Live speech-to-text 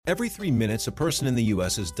Every 3 minutes, a person in the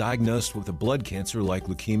U.S. is diagnosed with a blood cancer like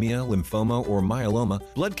leukemia, lymphoma, or myeloma,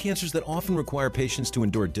 blood cancers that often require patients to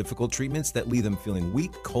endure difficult treatments that leave them feeling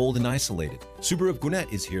weak, cold, and isolated. Subaru of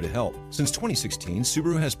Gwinnett is here to help. Since 2016,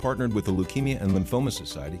 Subaru has partnered with the Leukemia and Lymphoma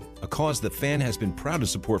Society, a cause that FAN has been proud to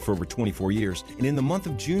support for over 24 years. And in the month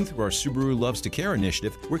of June, through our Subaru Loves to Care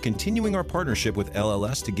initiative, we're continuing our partnership with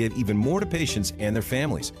LLS to give even more to patients and their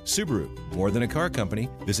families. Subaru, more than a car company.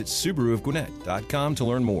 Visit SubaruofGwinnett.com to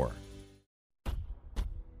learn more.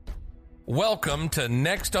 Welcome to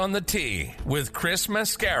Next on the Tee with Chris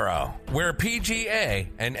Mascaro, where PGA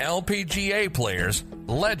and LPGA players,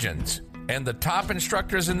 legends, and the top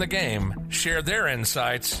instructors in the game share their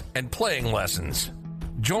insights and playing lessons.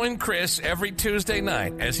 Join Chris every Tuesday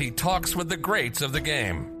night as he talks with the greats of the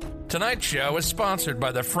game. Tonight's show is sponsored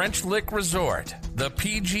by the French Lick Resort, the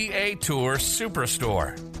PGA Tour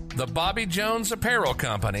Superstore, the Bobby Jones Apparel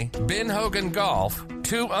Company, Ben Hogan Golf,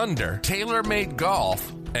 2 Under, TaylorMade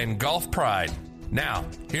Golf, and Golf Pride. Now,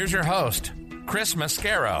 here's your host, Chris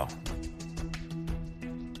Mascaro.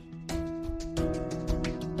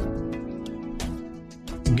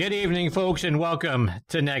 Good evening, folks, and welcome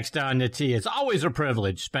to Next on the Tee. It's always a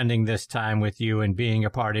privilege spending this time with you and being a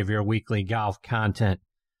part of your weekly golf content.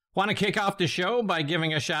 Want to kick off the show by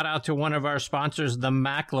giving a shout out to one of our sponsors, the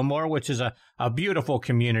Macklemore, which is a beautiful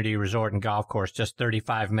community resort and golf course just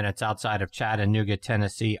 35 minutes outside of Chattanooga,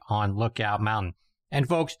 Tennessee on Lookout Mountain. And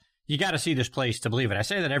folks, you got to see this place to believe it. I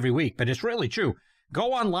say that every week, but it's really true.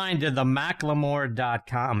 Go online to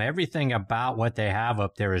themacklemore.com. Everything about what they have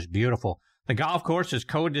up there is beautiful. The golf course is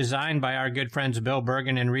co-designed by our good friends Bill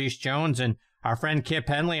Bergen and Reese Jones, and our friend Kip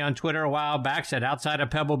Henley on Twitter a while back said outside of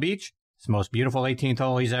Pebble Beach, it's the most beautiful 18th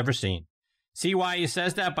hole he's ever seen. See why he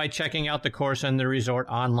says that by checking out the course and the resort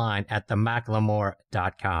online at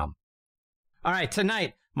themacklemore.com. All right,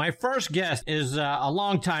 tonight, my first guest is a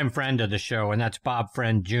longtime friend of the show, and that's Bob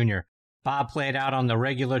Friend Jr. Bob played out on the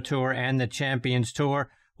regular tour and the Champions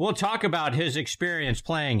Tour. We'll talk about his experience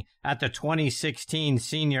playing at the 2016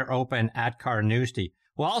 Senior Open at Carnoustie.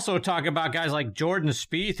 We'll also talk about guys like Jordan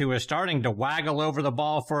Spieth, who is starting to waggle over the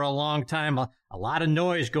ball for a long time. A lot of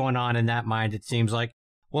noise going on in that mind, it seems like.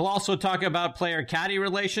 We'll also talk about player-caddy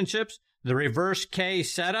relationships, the reverse K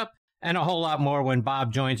setup, and a whole lot more when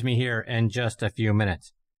Bob joins me here in just a few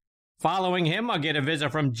minutes. Following him, I'll get a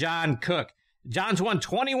visit from John Cook. John's won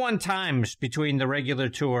 21 times between the regular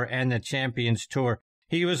tour and the Champions Tour.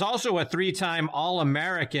 He was also a 3-time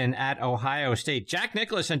All-American at Ohio State. Jack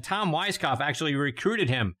Nicklaus and Tom Weiskopf actually recruited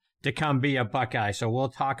him to come be a Buckeye, so we'll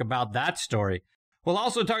talk about that story. We'll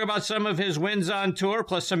also talk about some of his wins on tour,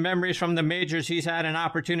 plus some memories from the majors he's had an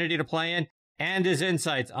opportunity to play in, and his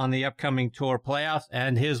insights on the upcoming tour playoffs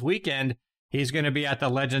and his weekend. He's going to be at the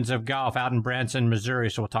Legends of Golf out in Branson,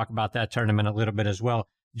 Missouri, so we'll talk about that tournament a little bit as well.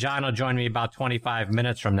 John will join me about 25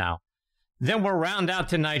 minutes from now. Then we'll round out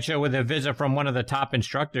tonight's show with a visit from one of the top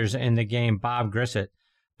instructors in the game, Bob Grissett.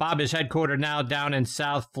 Bob is headquartered now down in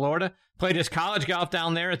South Florida, played his college golf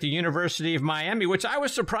down there at the University of Miami, which I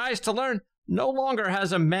was surprised to learn no longer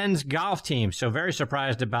has a men's golf team, so very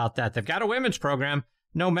surprised about that. They've got a women's program,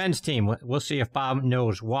 no men's team. We'll see if Bob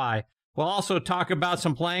knows why. We'll also talk about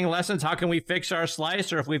some playing lessons. How can we fix our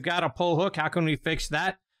slice? Or if we've got a pull hook, how can we fix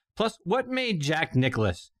that? Plus, what made Jack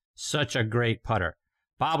Nicklaus such a great putter?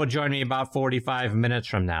 Bob will join me about 45 minutes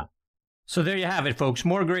from now. So there you have it, folks.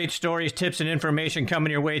 More great stories, tips, and information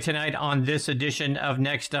coming your way tonight on this edition of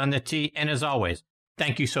Next on the Tee. And as always,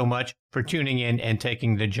 thank you so much for tuning in and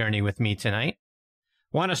taking the journey with me tonight.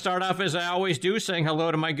 Want to start off, as I always do, saying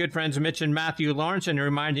hello to my good friends Mitch and Matthew Lawrence and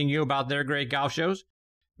reminding you about their great golf shows.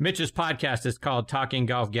 Mitch's podcast is called Talking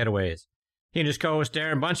Golf Getaways. He and his co-host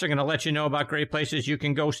Darren Bunch are going to let you know about great places you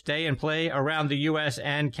can go stay and play around the U.S.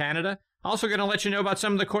 and Canada. Also going to let you know about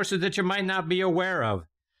some of the courses that you might not be aware of.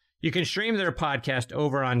 You can stream their podcast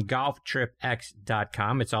over on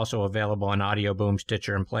golftripx.com. It's also available on Audio Boom,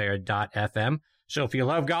 Stitcher, and Player.fm. So if you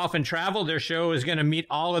love golf and travel, their show is going to meet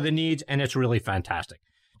all of the needs, and it's really fantastic.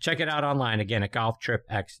 Check it out online, again, at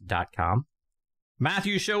golftripx.com.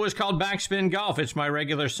 Matthew's show is called Backspin Golf. It's my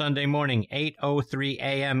regular Sunday morning, 8:03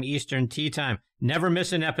 a.m. Eastern Tea Time. Never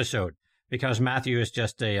miss an episode because Matthew is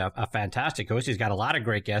just a fantastic host. He's got a lot of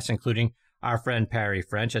great guests, including our friend Perry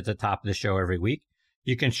French at the top of the show every week.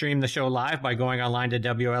 You can stream the show live by going online to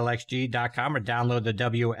WLXG.com or download the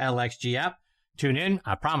WLXG app. Tune in.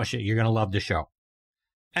 I promise you, you're going to love the show.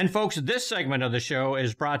 And folks, this segment of the show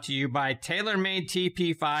is brought to you by TaylorMade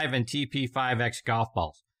TP5 and TP5X golf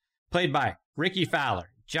balls. Played by Ricky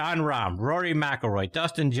Fowler, John Rahm, Rory McIlroy,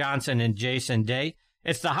 Dustin Johnson, and Jason Day.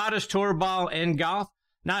 It's the hottest tour ball in golf.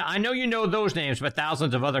 Now, I know you know those names, but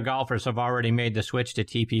thousands of other golfers have already made the switch to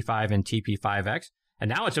TP5 and TP5X, and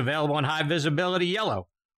now it's available in high visibility yellow.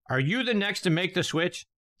 Are you the next to make the switch?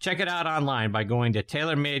 Check it out online by going to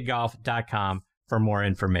TaylorMadeGolf.com for more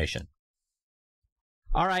information.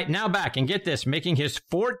 All right, now back, and get this, making his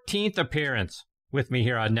 14th appearance with me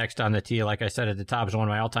here on Next on the Tee. Like I said at the top, is one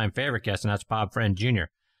of my all-time favorite guests, and that's Bob Friend Jr.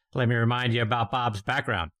 Let me remind you about Bob's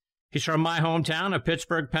background. He's from my hometown of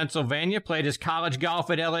Pittsburgh, Pennsylvania, played his college golf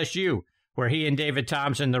at LSU, where he and David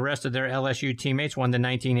Thompson and the rest of their LSU teammates won the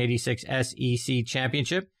 1986 SEC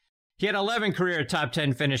Championship. He had 11 career top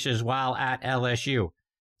 10 finishes while at LSU.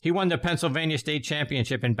 He won the Pennsylvania State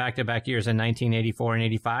Championship in back-to-back years in 1984 and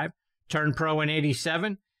 85, turned pro in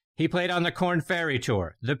 87. He played on the Korn Ferry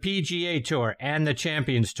Tour, the PGA Tour, and the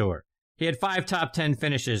Champions Tour. He had 5 top 10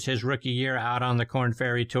 finishes his rookie year out on the Korn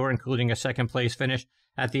Ferry Tour, including a second-place finish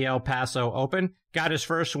at the El Paso Open, got his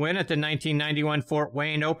first win at the 1991 Fort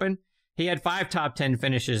Wayne Open. He had 5 top 10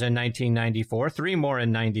 finishes in 1994, 3 more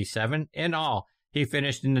in 97. In all, he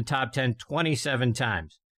finished in the top 10 27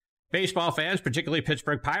 times. Baseball fans, particularly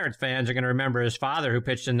Pittsburgh Pirates fans, are going to remember his father, who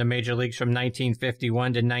pitched in the major leagues from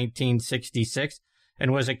 1951 to 1966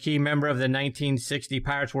 and was a key member of the 1960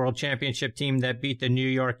 Pirates World Championship team that beat the New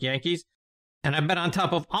York Yankees. And I bet on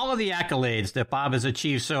top of all of the accolades that Bob has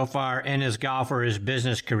achieved so far in his golf or his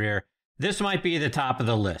business career, this might be the top of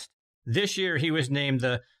the list. This year, he was named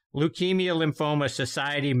the Leukemia Lymphoma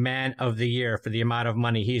Society Man of the Year for the amount of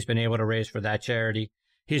money he's been able to raise for that charity.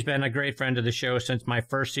 He's been a great friend of the show since my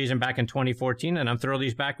first season back in 2014, and I'm thrilled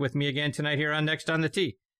he's back with me again tonight here on Next on the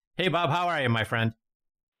Tee. Hey, Bob, how are you, my friend?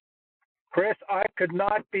 Chris, I could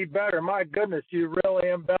not be better. My goodness, you really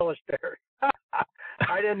embellished there.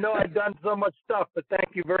 I didn't know I'd done so much stuff, but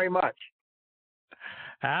thank you very much.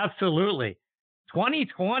 Absolutely.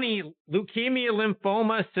 2020 Leukemia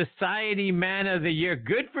Lymphoma Society Man of the Year.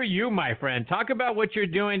 Good for you, my friend. Talk about what you're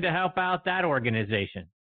doing to help out that organization.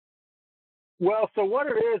 Well, so what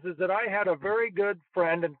it is that I had a very good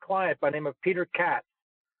friend and client by the name of Peter Katz,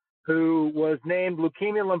 who was named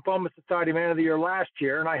Leukemia Lymphoma Society Man of the Year last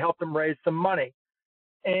year, and I helped him raise some money.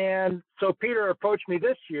 And so Peter approached me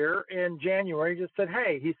this year in January. He just said,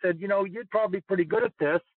 hey, he said, you know, you'd probably be pretty good at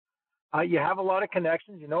this. You have a lot of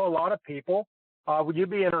connections. You know a lot of people. Would you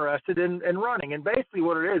be interested in running? And basically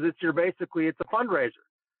what it is, it's a fundraiser.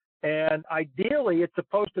 And ideally, it's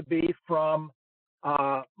supposed to be from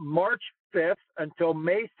March 5th until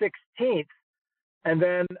May 16th. And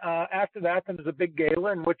then after that, then there's a big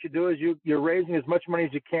gala. And what you do is you're raising as much money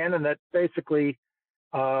as you can. And that's basically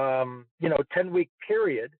 10-week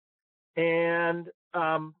period. And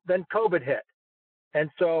then COVID hit. And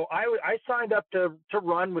so I signed up to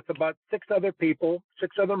run with about 6 other people,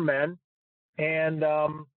 6 other men. And,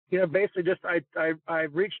 basically just I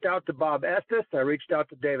reached out to Bob Estes. I reached out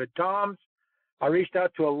to David Toms. I reached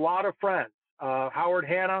out to a lot of friends, Howard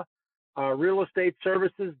Hanna, Real Estate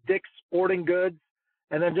Services, Dick's Sporting Goods,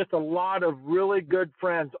 and then just a lot of really good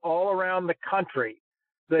friends all around the country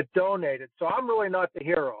that donated. So I'm really not the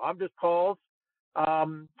hero. I'm just calls.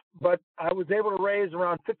 But I was able to raise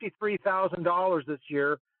around $53,000 this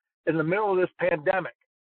year in the middle of this pandemic.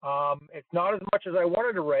 It's not as much as I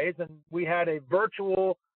wanted to raise, and we had a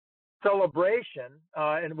virtual celebration,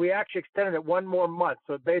 and we actually extended it one more month.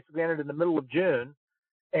 So it basically ended in the middle of June,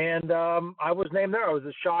 and I was named there. I was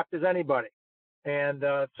as shocked as anybody. And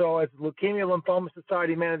so as Leukemia Lymphoma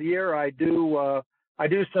Society Man of the Year, I do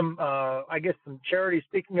some charity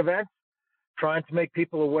speaking events, trying to make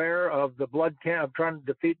people aware of the of trying to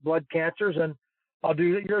defeat blood cancers, and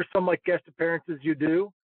there's some like guest appearances you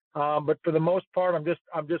do. But for the most part, I'm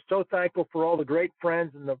just so thankful for all the great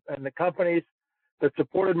friends and the companies that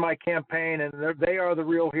supported my campaign, and they are the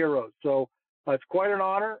real heroes. So it's quite an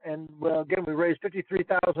honor. And again, we raised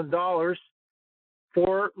 $53,000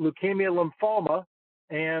 for leukemia lymphoma,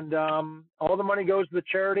 and all the money goes to the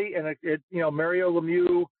charity. And Mario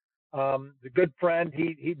Lemieux, the good friend,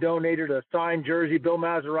 he donated a signed jersey. Bill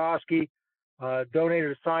Mazeroski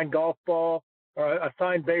donated a signed golf ball or a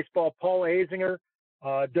signed baseball. Paul Azinger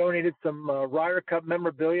donated some Ryder Cup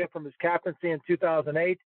memorabilia from his captaincy in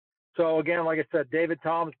 2008. So again, like I said, David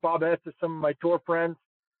Toms, Bob Estes, some of my tour friends,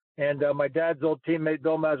 and my dad's old teammate,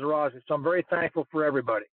 Bill Mazeroski. So I'm very thankful for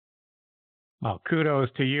everybody. Well, kudos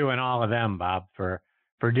to you and all of them, Bob, for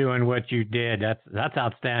doing what you did. That's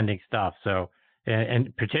outstanding stuff. So,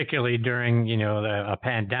 and particularly during, a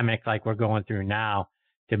pandemic like we're going through now,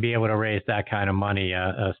 to be able to raise that kind of money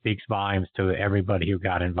speaks volumes to everybody who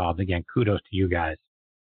got involved. Again, kudos to you guys.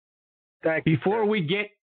 Thank you. Before we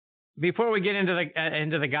get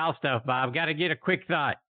into the golf stuff, Bob, got to get a quick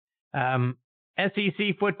thought.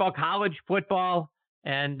 SEC football, college football,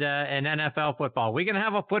 and NFL football. We going to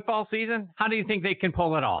have a football season? How do you think they can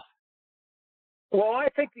pull it off? Well, I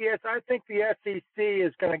think the SEC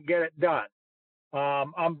is going to get it done.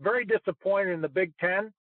 I'm very disappointed in the Big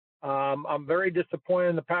Ten. I'm very disappointed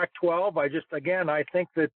in the Pac-12. I think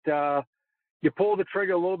that you pull the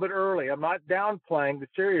trigger a little bit early. I'm not downplaying the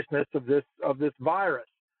seriousness of this virus.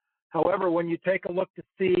 However, when you take a look to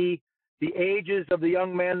see the ages of the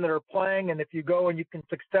young men that are playing, and if you go and you can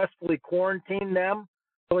successfully quarantine them,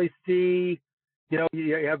 really see,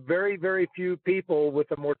 you have very, very few people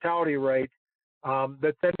with a mortality rate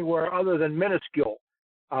that's anywhere other than minuscule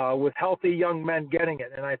with healthy young men getting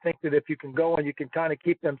it. And I think that if you can go and you can kind of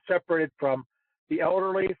keep them separated from the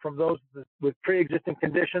elderly, from those with pre-existing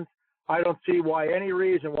conditions, I don't see any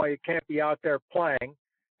reason why you can't be out there playing.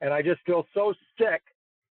 And I just feel so sick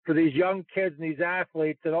for these young kids and these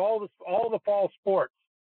athletes and all the fall sports.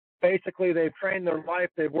 Basically, they've trained their life,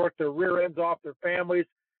 they've worked their rear ends off their families,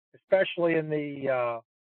 especially in the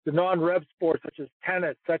non-rev sports such as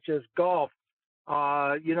tennis, such as golf,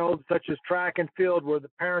 such as track and field, where the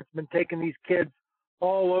parents have been taking these kids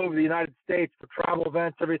all over the United States for travel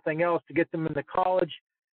events, everything else, to get them into college,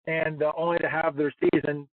 and only to have their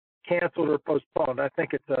season canceled or postponed. I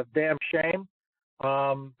think it's a damn shame.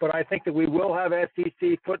 But I think that we will have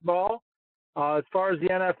SEC football. As far as the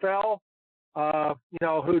NFL,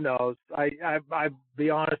 who knows? I'll be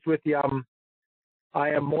honest with you. I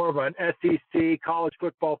am more of an SEC college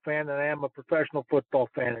football fan than I am a professional football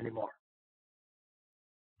fan anymore.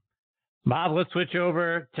 Bob, let's switch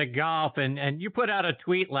over to golf. And you put out a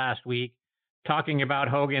tweet last week talking about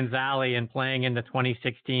Hogan's Alley and playing in the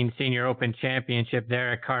 2016 Senior Open Championship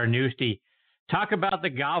there at Carnoustie. Talk about the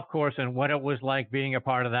golf course and what it was like being a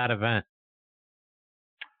part of that event.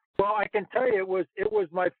 Well, I can tell you it was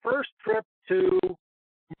my first trip to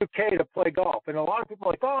UK to play golf. And a lot of people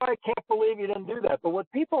are like, oh, I can't believe you didn't do that. But what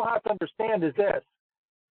people have to understand is this.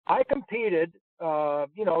 I competed, all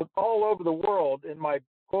over the world in my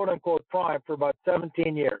quote-unquote prime for about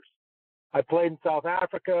 17 years. I played in South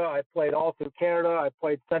Africa. I played all through Canada. I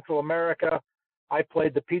played Central America. I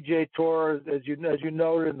played the PGA Tour, as you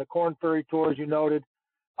noted, and the Korn Ferry Tour, as you noted.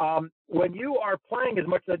 When you are playing as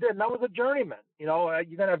much as I did, and I was a journeyman, you're going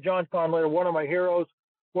to have John Conlater, one of my heroes,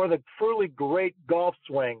 one of the truly great golf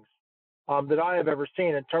swings that I have ever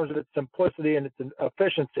seen in terms of its simplicity and its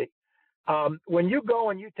efficiency. When you go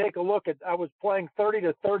and you take a look at, I was playing 30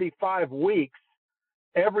 to 35 weeks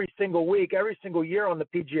every single year on the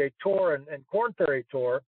PGA Tour and Korn Ferry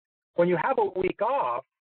Tour. When you have a week off,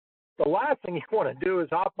 the last thing you want to do is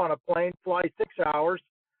hop on a plane, fly 6 hours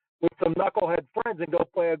with some knucklehead friends and go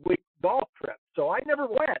play a week golf trip. So I never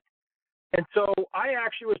went. And so I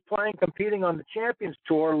actually was competing on the Champions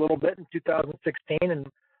Tour a little bit in 2016, and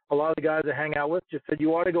a lot of the guys I hang out with just said,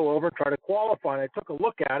 you ought to go over and try to qualify. And I took a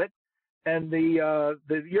look at it, and the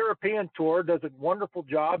European Tour does a wonderful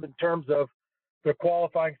job in terms of their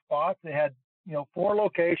qualifying spots. They had, 4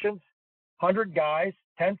 locations, 100 guys,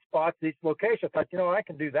 10 spots at each location. I thought, I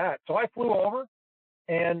can do that. So I flew over,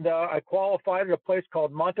 and I qualified at a place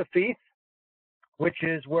called Montefiore, which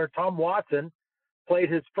is where Tom Watson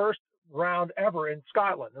played his first round ever in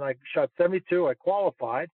Scotland. And I shot 72. I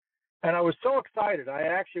qualified, and I was so excited. I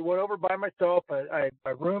actually went over by myself. I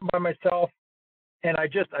roomed by myself, and I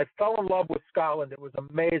fell in love with Scotland. It was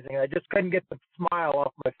amazing. I just couldn't get the smile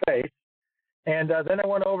off my face. And then I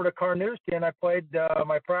went over to Carnoustie, and I played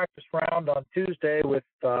my practice round on Tuesday with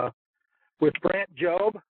Brant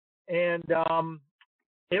Jobe, and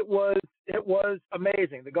it was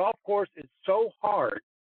amazing. The golf course is so hard,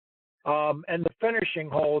 and the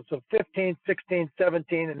finishing holes of 15, 16,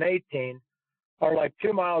 17, and 18 are like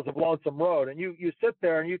 2 miles of lonesome road. And you sit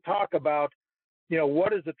there and you talk about,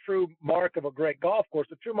 what is the true mark of a great golf course?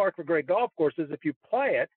 The true mark of a great golf course is if you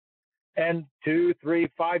play it, and 2, 3,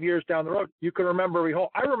 5 years down the road, you can remember every hole.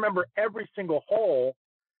 I remember every single hole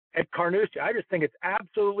at Carnoustie. I just think it's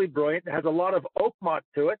absolutely brilliant. It has a lot of Oakmont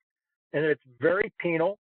to it, and it's very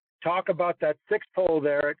penal. Talk about that 6th hole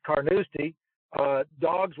there at Carnoustie.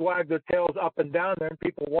 Dogs wag their tails up and down there, and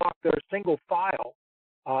people walk their single file.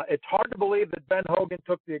 It's hard to believe that Ben Hogan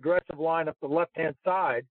took the aggressive line up the left-hand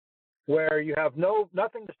side, where you have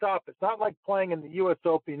nothing to stop. It's not like playing in the U.S.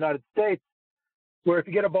 Open United States, where if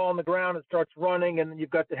you get a ball on the ground, it starts running, and then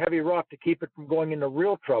you've got the heavy rough to keep it from going into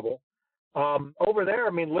real trouble. Over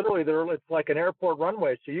there, literally, it's like an airport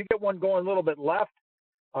runway. So you get one going a little bit left,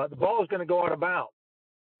 the ball is going to go out of bounds.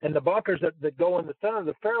 And the bunkers that go in the center of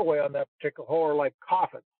the fairway on that particular hole are like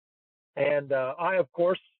coffins. And I, of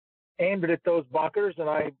course, aimed it at those bunkers, and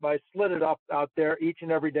I slid it up out there each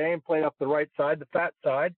and every day and played up the right side, the fat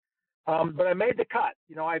side. But I made the cut.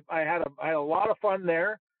 I had a lot of fun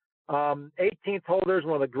there. 18th holder is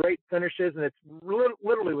one of the great finishes, and it's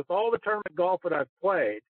literally, with all the tournament golf that I've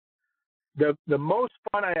played, the most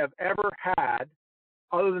fun I have ever had,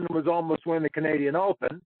 other than it was almost winning the Canadian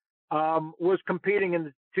Open, was competing in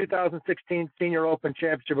the 2016 Senior Open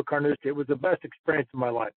Championship of Carnoustie. It was the best experience of my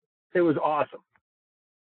life. It was awesome.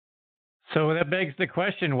 So that begs the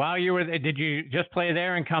question: while you were there, did you just play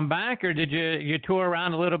there and come back, or did you tour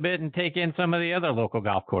around a little bit and take in some of the other local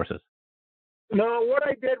golf courses? No, what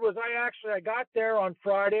I did was I got there on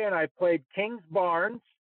Friday and I played Kings Barnes,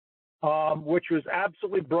 which was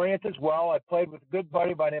absolutely brilliant as well. I played with a good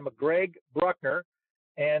buddy by the name of Greg Bruckner,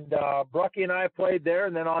 and Brucky and I played there.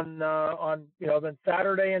 And then on then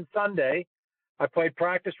Saturday and Sunday, I played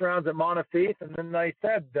practice rounds at Montefiore, and then I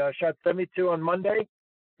shot 72 on Monday.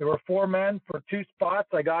 There were 4 men for 2 spots.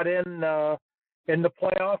 I got in the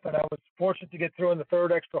playoff, and I was fortunate to get through in the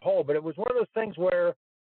 3rd extra hole. But it was one of those things where,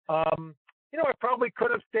 I probably could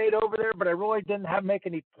have stayed over there, but I really didn't make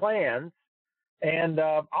any plans. And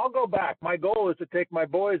I'll go back. My goal is to take my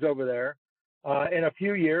boys over there in a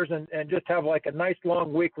few years and just have like a nice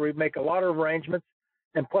long week where we make a lot of arrangements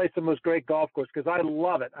and play some of those great golf courses, because I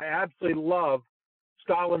love it. I absolutely love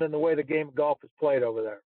Scotland and the way the game of golf is played over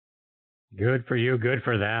there. Good for you. Good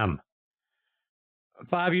for them.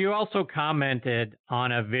 Bob, you also commented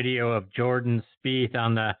on a video of Jordan Spieth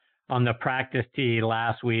on the practice tee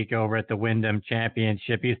last week over at the Wyndham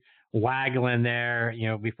Championship. He's waggling there,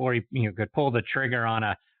 before he could pull the trigger on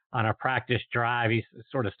a practice drive. He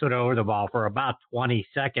sort of stood over the ball for about 20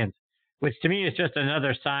 seconds, which to me is just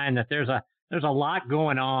another sign that there's a lot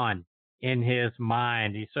going on in his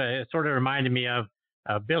mind. It sort of reminded me of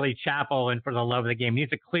Billy Chappell and For the Love of the Game. He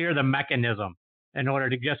needs to clear the mechanism in order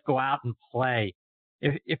to just go out and play.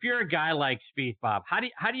 If you're a guy like Spieth, Bob, how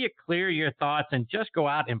do you clear your thoughts and just go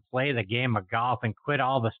out and play the game of golf and quit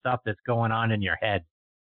all the stuff that's going on in your head?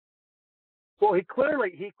 Well, he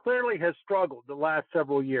clearly has struggled the last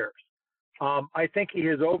several years. I think he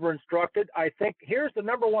is over-instructed. I think here's the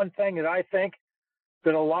number one thing that I think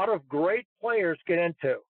that a lot of great players get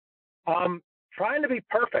into. Trying to be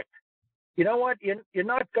perfect. You know what? You're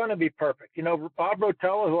not going to be perfect. Bob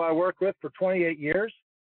Rotella, who I worked with for 28 years,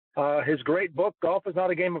 his great book, Golf is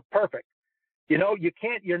Not a Game of Perfect. You're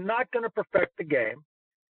not going to perfect the game.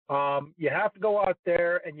 You have to go out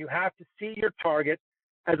there and you have to see your target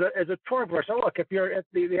as a touring player. So look, if you're at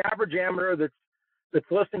the average amateur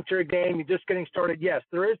that's listening to your game, you're just getting started. Yes,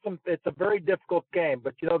 it's a very difficult game,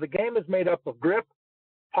 but the game is made up of grip,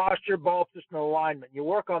 posture, ball position, and alignment. You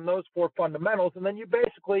work on those 4 fundamentals, and then you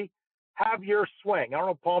basically have your swing.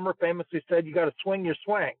 Arnold Palmer famously said you got to swing your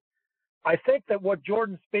swing. I think that what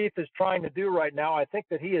Jordan Spieth is trying to do right now, I think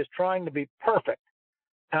that he is trying to be perfect.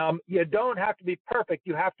 You don't have to be perfect.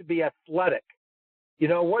 You have to be athletic.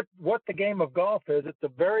 What the game of golf is, it's a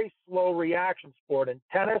very slow reaction sport. In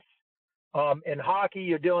tennis, in hockey,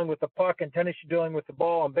 you're dealing with the puck. In tennis, you're dealing with the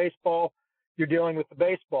ball. In baseball, you're dealing with the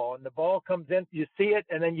baseball. And the ball comes in, you see it,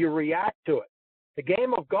 and then you react to it. The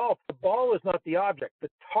game of golf, the ball is not the object. The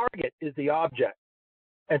target is the object.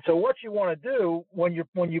 And so what you want to do when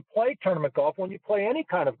you play tournament golf, when you play any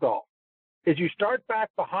kind of golf, is you start back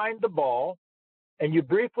behind the ball and you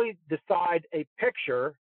briefly decide a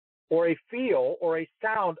picture or a feel or a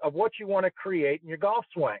sound of what you want to create in your golf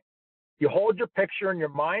swing. You hold your picture in your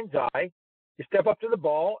mind's eye, you step up to the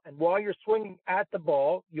ball, and while you're swinging at the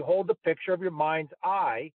ball, you hold the picture of your mind's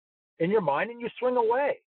eye in your mind and you swing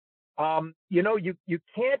away. You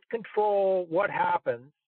can't control what happens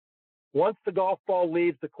once the golf ball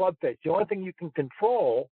leaves the club face. The only thing you can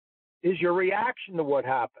control is your reaction to what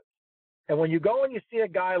happens. And when you go and you see a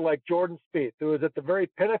guy like Jordan Spieth, who is at the very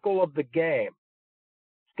pinnacle of the game,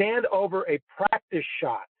 stand over a practice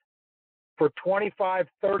shot for 25,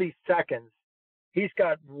 30 seconds, he's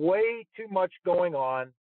got way too much going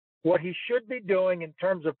on. What he should be doing in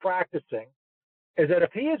terms of practicing is that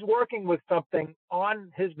if he is working with something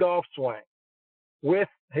on his golf swing with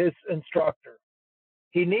his instructor,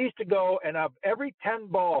 he needs to go and have every 10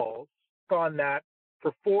 balls on that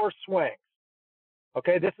for 4 swings.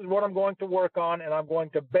 Okay, this is what I'm going to work on, and I'm going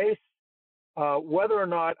to base whether or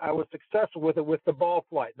not I was successful with it with the ball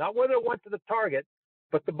flight. Not whether it went to the target,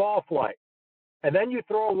 but the ball flight. And then you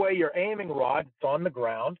throw away your aiming rod, it's on the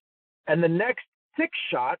ground, and the next 6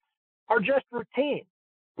 shots are just routine,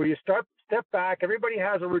 where you step back. Everybody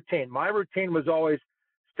has a routine. My routine was always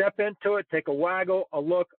step into it, take a waggle, a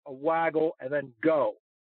look, a waggle, and then go.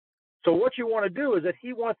 So what you want to do is that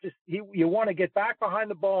you want to get back behind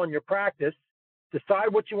the ball in your practice,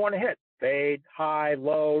 decide what you want to hit, fade, high,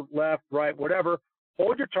 low, left, right, whatever,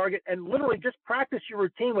 hold your target, and literally just practice your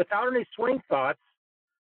routine without any swing thoughts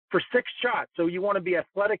for 6 shots. So you want to be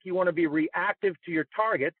athletic, you want to be reactive to your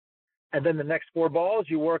target, and then the next 4 balls,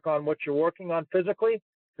 you work on what you're working on physically.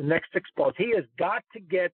 The next 6 balls, he has got to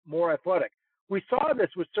get more athletic. We saw this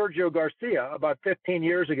with Sergio Garcia about 15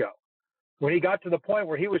 years ago when he got to the point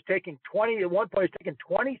where he was taking 20, at one point he was taking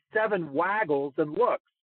 27 waggles and looks.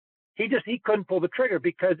 He couldn't pull the trigger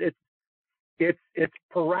because it's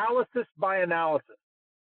paralysis by analysis.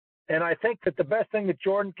 And I think that the best thing that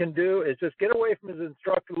Jordan can do is just get away from his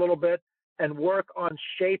instructor a little bit and work on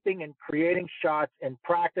shaping and creating shots in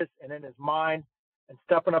practice and in his mind and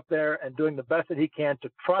stepping up there and doing the best that he can to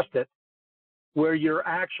trust it, where you're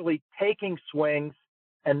actually taking swings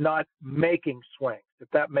and not making swings, if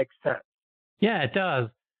that makes sense. Yeah, it does.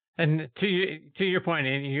 And to your point,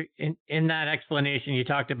 in that explanation, you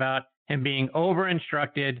talked about him being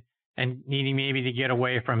over-instructed and needing maybe to get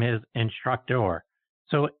away from his instructor.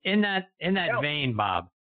 So in that vein, Bob,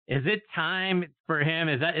 is it time for him?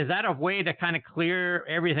 Is that a way to kind of clear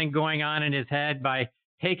everything going on in his head by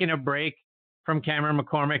taking a break from Cameron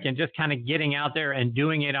McCormick and just kind of getting out there and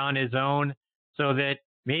doing it on his own, so that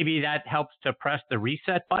maybe that helps to press the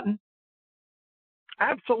reset button?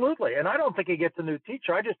 Absolutely. And I don't think he gets a new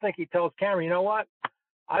teacher. I just think he tells Cameron, you know what?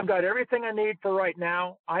 I've got everything I need for right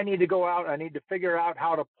now. I need to go out. I need to figure out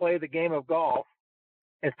how to play the game of golf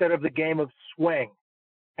instead of the game of swing.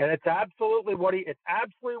 And it's absolutely what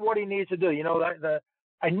he needs to do. You know,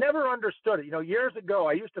 I never understood it. You know, years ago,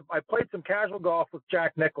 I played some casual golf with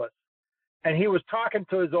Jack Nicklaus, and he was talking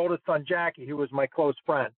to his oldest son, Jackie, who was my close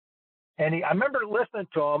friend. And I remember listening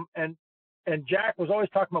to him, and Jack was always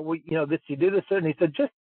talking about, well, you know, this, you do this, and he said,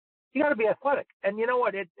 you got to be athletic. And you know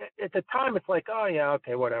what? At the time, it's like, oh, yeah,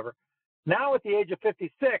 okay, whatever. Now at the age of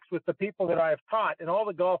 56, with the people that I have taught and all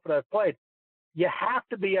the golf that I've played, you have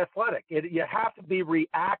to be athletic. You have to be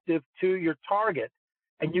reactive to your target.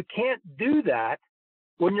 And you can't do that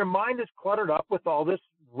when your mind is cluttered up with all this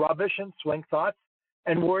rubbish and swing thoughts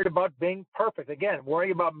and worried about being perfect. Again,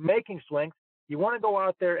 worrying about making swings. You want to go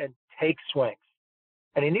out there and take swings.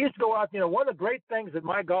 And he needs to go out. You know, one of the great things that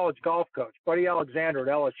my college golf coach, Buddy Alexander at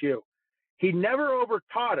LSU, he never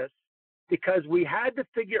over-taught us, because we had to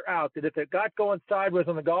figure out that if it got going sideways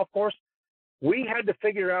on the golf course, we had to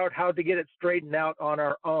figure out how to get it straightened out on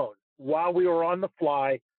our own while we were on the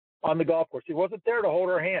fly on the golf course. He wasn't there to hold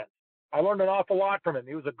our hands. I learned an awful lot from him.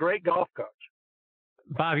 He was a great golf coach.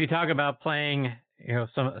 Bob, you talk about playing, you know,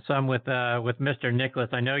 some with Mr. Nicklaus.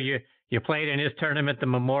 I know you played in his tournament, the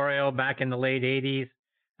Memorial, back in the late '80s.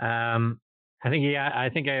 I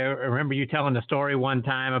think I remember you telling the story one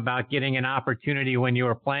time about getting an opportunity when you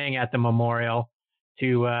were playing at the Memorial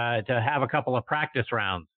to have a couple of practice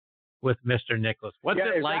rounds with Mr. Nicklaus. What's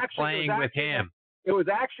it like playing with him? It was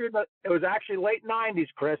actually late '90s,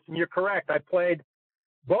 Chris, and you're correct. I played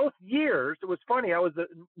both years. It was funny. I was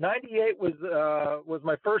 '98 was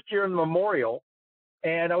my first year in the Memorial,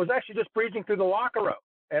 and I was actually just breezing through the locker room,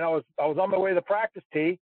 and I was on my way to the practice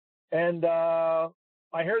tee, and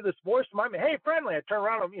I hear this voice remind me, "Hey, friendly." I turn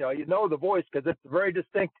around, you know the voice because it's a very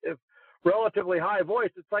distinctive, relatively high voice.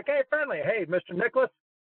 It's like, "Hey, friendly. Hey, Mr. Nicklaus,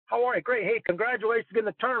 how are you? Great. Hey, congratulations on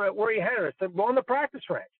the tournament. Where are you headed?" I said, "Well, on the practice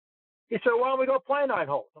range." He said, "Why don't we go play 9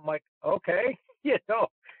 holes?" I'm like, "Okay." You know,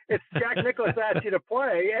 it's Jack Nicklaus asked you to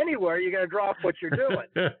play anywhere. You're going to drop what you're doing.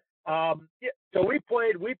 So we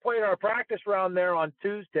played our practice round there on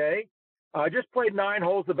Tuesday. I just played 9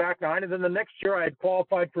 holes, the back 9, and then the next year I had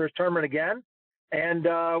qualified for his tournament again. And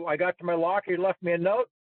I got to my locker. He left me a note,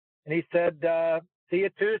 and he said, "See you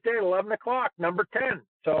Tuesday at 11 o'clock, number 10.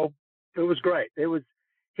 So it was great.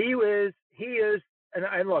 He is,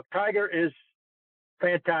 and look, Tiger is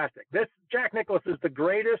fantastic. Jack Nicklaus is the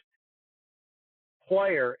greatest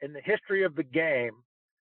player in the history of the game,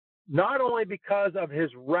 not only because of his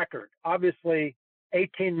record, obviously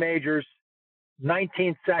 18 majors,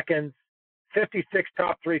 19 seconds, 56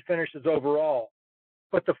 top 3 finishes overall.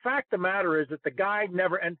 But the fact of the matter is that the guy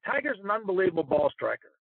and Tiger's an unbelievable ball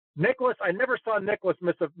striker. Nicklaus, I never saw Nicklaus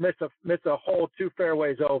miss a hole 2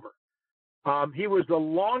 fairways over. He was the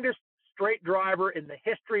longest straight driver in the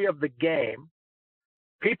history of the game.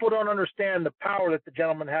 People don't understand the power that the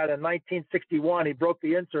gentleman had in 1961. He broke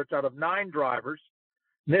the inserts out of 9 drivers.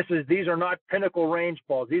 These are not pinnacle range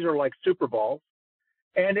balls. These are like super balls.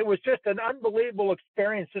 And it was just an unbelievable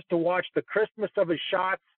experience just to watch the crispness of his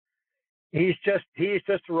shots. He's just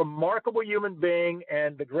a remarkable human being,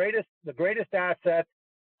 and the greatest asset,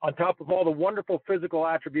 on top of all the wonderful physical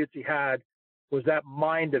attributes he had, was that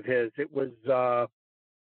mind of his. It was,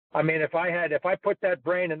 if I put that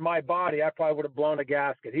brain in my body, I probably would have blown a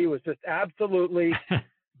gasket. He was just absolutely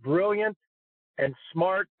brilliant and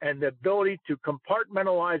smart and the ability to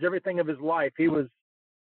compartmentalize everything of his life. He was,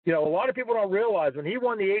 a lot of people don't realize when he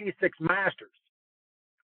won the 86 Masters,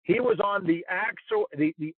 he was on the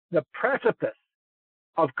precipice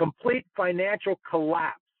of complete financial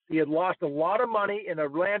collapse. He had lost a lot of money in a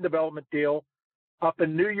land development deal up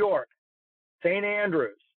in New York, St.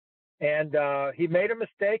 Andrews. And he made a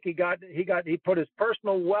mistake. He put his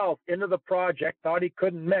personal wealth into the project, thought he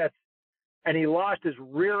couldn't miss, and he lost his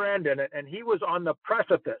rear end in it. And he was on the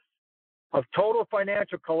precipice of total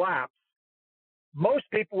financial collapse. Most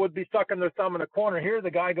people would be sucking their thumb in a corner. Here,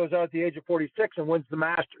 the guy goes out at the age of 46 and wins the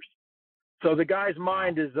Masters. So the guy's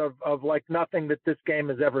mind is of like nothing that this game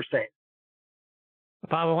has ever seen.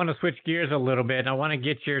 Bob, I want to switch gears a little bit. I want to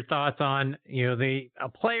get your thoughts on, a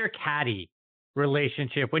player caddy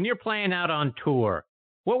relationship. When you're playing out on tour,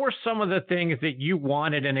 what were some of the things that you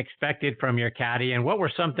wanted and expected from your caddy, and what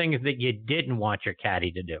were some things that you didn't want your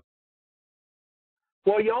caddy to do?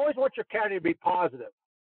 Well, you always want your caddy to be positive.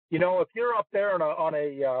 If you're up there on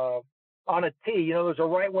a tee, there's a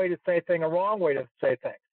right way to say things, a wrong way to say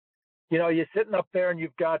things. You're sitting up there and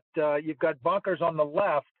you've got bunkers on the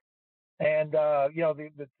left, and the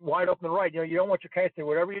wide open the right. You don't want your caddy to say,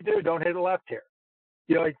 whatever you do, don't hit it left here.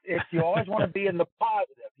 It's you always want to be in the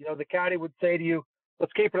positive. The caddy would say to you,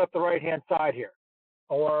 let's keep it up the right-hand side here.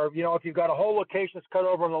 Or, if you've got a whole location that's cut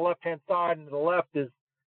over on the left-hand side and the left is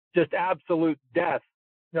just absolute death,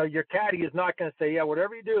 your caddy is not going to say, yeah,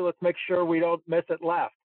 whatever you do, let's make sure we don't miss it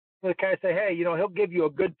left. The caddy say, hey, he'll give you a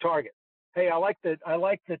good target. Hey, I like the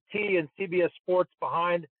tee and CBS Sports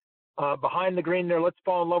behind the green there. Let's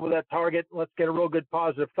fall in love with that target. Let's get a real good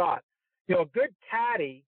positive thought. A good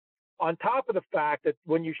caddy, on top of the fact that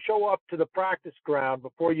when you show up to the practice ground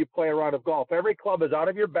before you play a round of golf, every club is out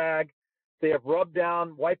of your bag. They have wiped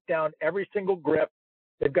down every single grip.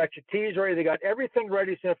 They've got your tees ready. They got everything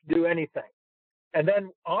ready so you don't have to do anything. And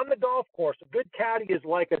then on the golf course, a good caddy is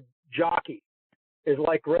like a jockey, is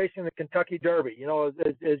like racing the Kentucky Derby.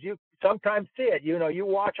 As you sometimes see it, you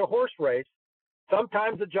watch a horse race.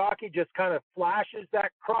 Sometimes the jockey just kind of flashes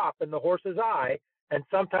that crop in the horse's eye, and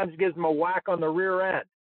sometimes gives him a whack on the rear end.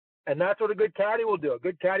 And that's what a good caddy will do. A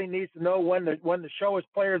good caddy needs to know when to show his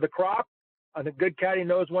player the crop, and a good caddy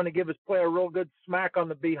knows when to give his player a real good smack on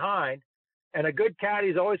the behind. And a good caddy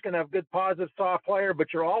is always going to have good, positive, soft player, but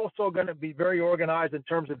you're also going to be very organized in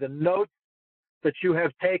terms of the notes that you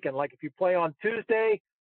have taken. Like if you play on Tuesday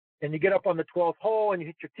and you get up on the 12th hole and you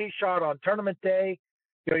hit your tee shot on tournament day,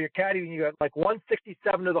 your caddy, you got like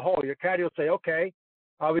 167 to the hole. Your caddy will say, okay,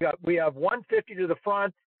 we have 150 to the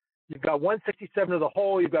front. You've got 167 to the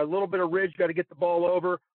hole. You've got a little bit of ridge. You've got to get the ball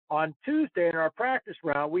over. On Tuesday in our practice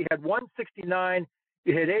round, we had 169.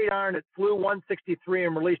 You hit 8-iron. It flew 163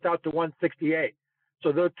 and released out to 168.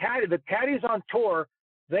 So the caddies on tour,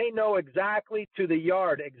 they know exactly to the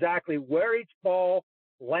yard, exactly where each ball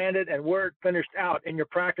landed and where it finished out in your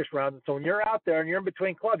practice round. And so when you're out there and you're in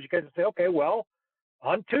between clubs, you can say, okay, well,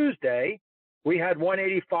 on Tuesday, we had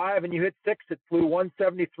 185 and you hit 6. It flew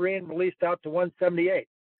 173 and released out to 178.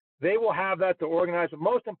 They will have that to organize. But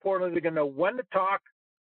most importantly, they're going to know when to talk,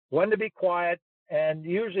 when to be quiet. And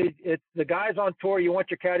usually it's the guys on tour, you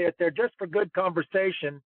want your caddy out there just for good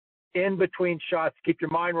conversation in between shots. Keep your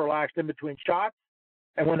mind relaxed in between shots.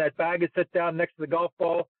 And when that bag is set down next to the golf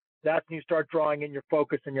ball, that's when you start drawing in your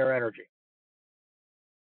focus and your energy.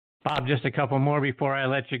 Bob, just a couple more before I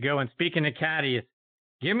let you go. And speaking of caddies,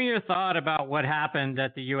 give me your thought about what happened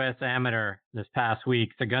at the U.S. Amateur this past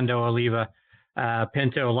week. Segundo Oliva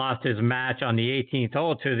Pinto lost his match on the 18th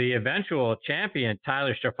hole to the eventual champion,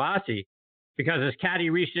 Tyler Strafasi, because his caddy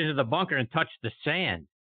reached into the bunker and touched the sand.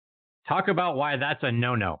 Talk about why that's a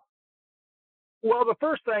no-no. Well, the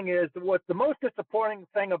first thing is, what the most disappointing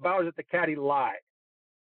thing about it is that the caddy lied.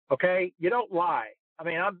 Okay? You don't lie. I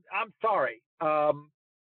mean, I'm sorry.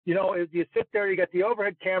 If you sit there, you got the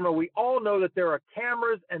overhead camera. We all know that there are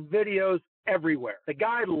cameras and videos everywhere. The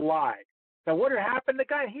guy lied. Now, what had happened? The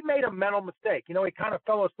guy, he made a mental mistake. He kind of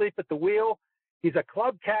fell asleep at the wheel. He's a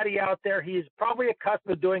club caddy out there. He's probably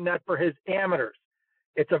accustomed to doing that for his amateurs.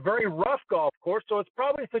 It's a very rough golf course, so it's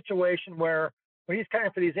probably a situation where when he's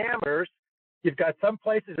caddying for these amateurs, you've got some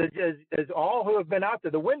places, as all who have been out there,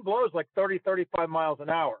 the wind blows like 30, 35 miles an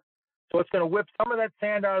hour. So it's going to whip some of that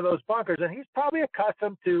sand out of those bunkers. And he's probably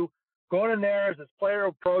accustomed to going in there as his player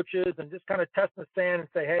approaches and just kind of testing the sand and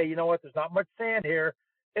say, hey, you know what, there's not much sand here,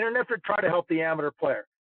 in an effort to try to help the amateur player.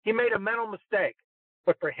 He made a mental mistake.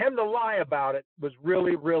 But for him to lie about it was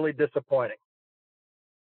really, really disappointing.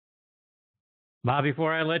 Bob,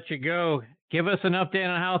 before I let you go, give us an update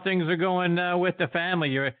on how things are going with the family.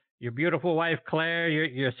 Your beautiful wife, Claire,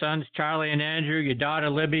 your sons, Charlie and Andrew, your daughter,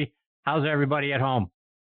 Libby. How's everybody at home?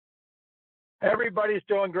 Everybody's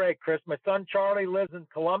doing great, Chris. My son Charlie lives in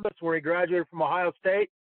Columbus, where he graduated from Ohio State,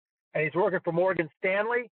 and he's working for Morgan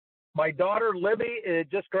Stanley. My daughter Libby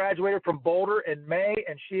just graduated from Boulder in May,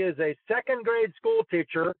 and she is a second grade school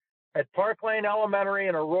teacher at Park Lane Elementary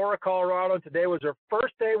in Aurora, Colorado. Today was her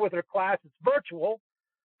first day with her class. It's virtual.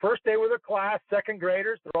 First day with her class, second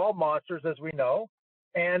graders. They're all monsters, as we know.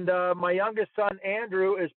 And my youngest son,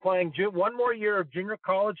 Andrew, is playing one more year of junior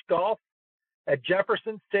college golf at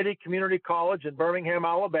Jefferson City Community College in Birmingham,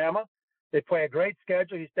 Alabama. They play a great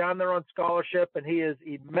schedule. He's down there on scholarship, and he is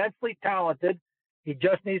immensely talented. He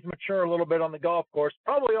just needs to mature a little bit on the golf course.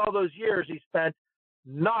 Probably all those years he spent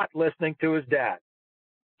not listening to his dad.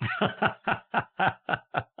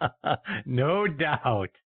 No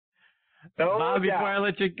doubt. Bob, before I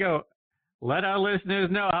let you go, let our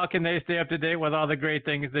listeners know how can they stay up to date with all the great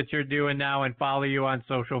things that you're doing now and follow you on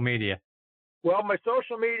social media. Well, my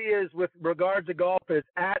social media is, with regards to golf, is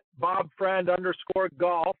at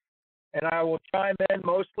 @BobFriend_golf, and I will chime in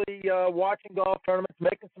mostly watching golf tournaments,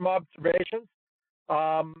 making some observations.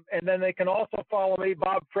 And then they can also follow me.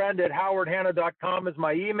 Bob Friend at howardhanna.com is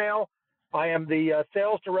my email. I am the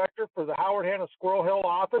sales director for the Howard Hanna Squirrel Hill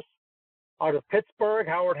office out of Pittsburgh.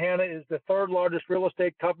 Howard Hanna is the third largest real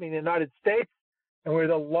estate company in the United States, and we're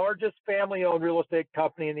the largest family-owned real estate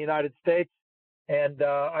company in the United States. And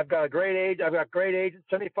I've got great agents,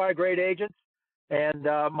 75 great agents, and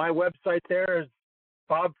my website there is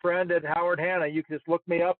Bob Friend at Howard Hanna. You can just look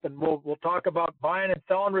me up, and we'll talk about buying and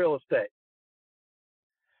selling real estate.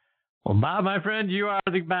 Well, Bob, my friend, you are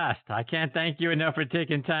the best. I can't thank you enough for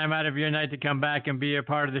taking time out of your night to come back and be a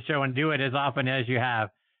part of the show and do it as often as you have.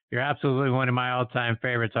 You're absolutely one of my all-time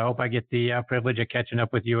favorites. I hope I get the privilege of catching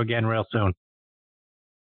up with you again real soon.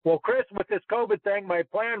 Well, Chris, with this COVID thing, my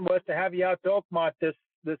plan was to have you out to Oakmont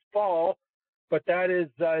this fall, but that is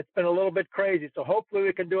it's been a little bit crazy. So hopefully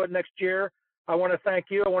we can do it next year. I want to thank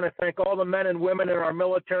you. I want to thank all the men and women in our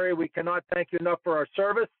military. We cannot thank you enough for our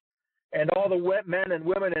service. And all the men and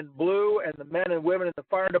women in blue and the men and women in the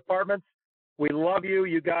fire departments, we love you.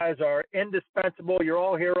 You guys are indispensable. You're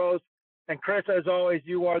all heroes. And Chris, as always,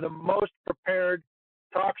 you are the most prepared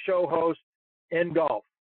talk show host in golf.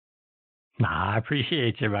 I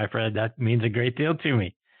appreciate you, my friend. That means a great deal to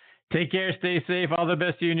me. Take care. Stay safe. All the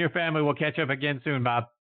best to you and your family. We'll catch up again soon, Bob.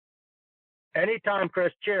 Anytime,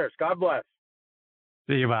 Chris. Cheers. God bless.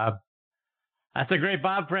 See you, Bob. That's a great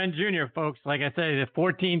Bob Friend Jr., folks. Like I said,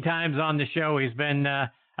 14 times on the show. He's been, I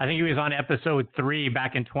think he was on episode 3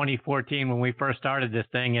 back in 2014 when we first started this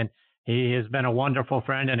thing, and he has been a wonderful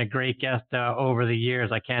friend and a great guest over the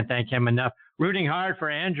years. I can't thank him enough. Rooting hard for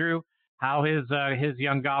Andrew, how his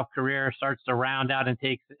young golf career starts to round out and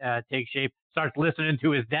take shape, starts listening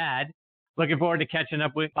to his dad. Looking forward to catching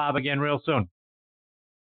up with Bob again real soon.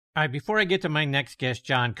 All right, before I get to my next guest,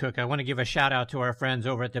 John Cook, I want to give a shout-out to our friends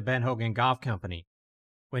over at the Ben Hogan Golf Company.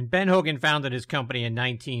 When Ben Hogan founded his company in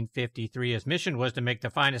 1953, his mission was to make the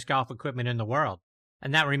finest golf equipment in the world,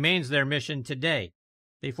 and that remains their mission today.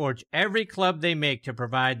 They forge every club they make to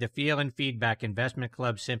provide the feel and feedback investment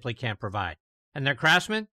clubs simply can't provide. And their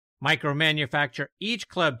craftsmen micro-manufacture each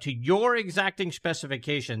club to your exacting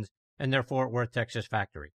specifications in their Fort Worth, Texas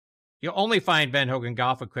factory. You'll only find Ben Hogan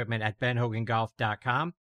Golf equipment at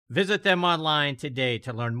benhogangolf.com. Visit them online today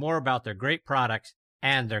to learn more about their great products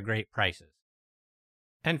and their great prices.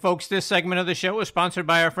 And folks, this segment of the show is sponsored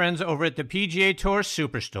by our friends over at the PGA Tour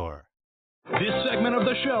Superstore. This segment of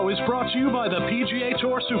the show is brought to you by the PGA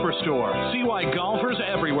Tour Superstore. See why golfers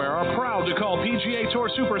everywhere are proud to call PGA Tour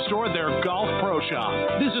Superstore their golf pro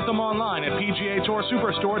shop. Visit them online at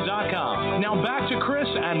PGATourSuperstore.com. Now back to Chris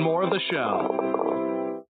and more of the show.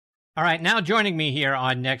 All right, now joining me here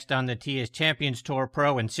on Next on the Tee is Champions Tour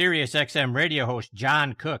Pro and Sirius XM radio host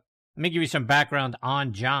John Cook. Let me give you some background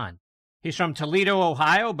on John. He's from Toledo,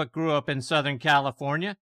 Ohio, but grew up in Southern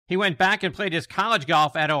California. He went back and played his college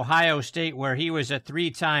golf at Ohio State, where he was a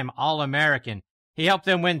 3-time All-American. He helped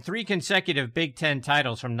them win 3 consecutive Big Ten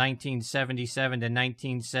titles from 1977 to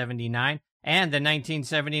 1979 and the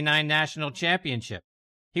 1979 National Championship.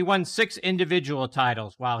 He won 6 individual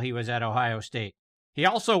titles while he was at Ohio State. He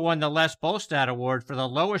also won the Les Bostad Award for the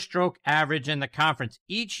lowest stroke average in the conference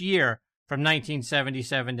each year from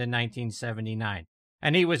 1977 to 1979.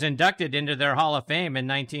 And he was inducted into their Hall of Fame in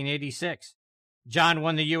 1986. John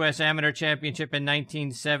won the U.S. Amateur Championship in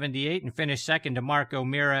 1978 and finished second to Mark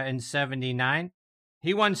O'Meara in 79.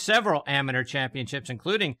 He won several amateur championships,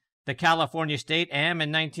 including the California State Am in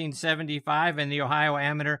 1975 and the Ohio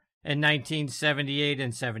Amateur in 1978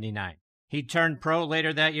 and 79. He turned pro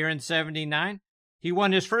later that year in 79. He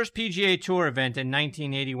won his first PGA Tour event in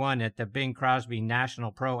 1981 at the Bing Crosby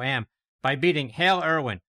National Pro-Am by beating Hale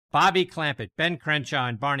Irwin, Bobby Clampett, Ben Crenshaw,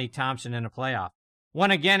 and Barney Thompson in a playoff.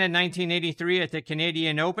 Won again in 1983 at the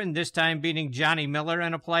Canadian Open, this time beating Johnny Miller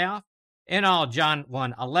in a playoff. In all, John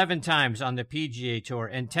won 11 times on the PGA Tour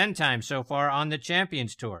and 10 times so far on the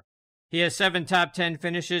Champions Tour. He has 7 top 10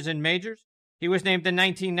 finishes in majors. He was named the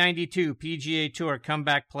 1992 PGA Tour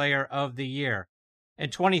Comeback Player of the Year. In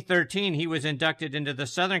 2013, he was inducted into the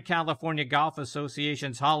Southern California Golf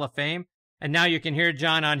Association's Hall of Fame, and now you can hear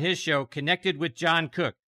John on his show, Connected with John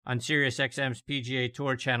Cook, on SiriusXM's PGA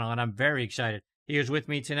Tour channel, and I'm very excited. He is with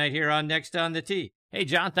me tonight here on Next on the Tee. Hey,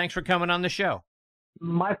 John, thanks for coming on the show.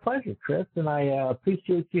 My pleasure, Chris, and I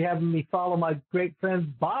appreciate you having me follow my great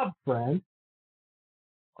friend Bob's friend.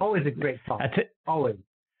 Always a great follow. Always.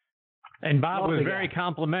 And Bob was very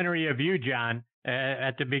complimentary of you, John.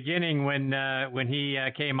 At the beginning, when he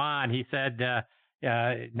came on, he said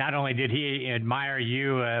not only did he admire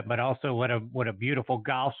you, but also what a beautiful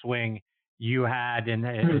golf swing you had, and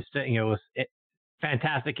it was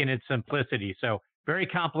fantastic in its simplicity. So very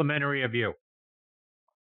complimentary of you.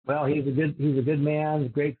 Well, he's a good man, a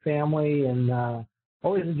great family, and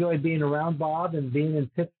always enjoyed being around Bob and being in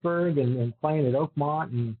Pittsburgh and playing at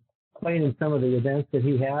Oakmont and playing in some of the events that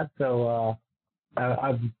he had. So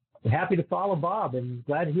I'm happy to follow Bob and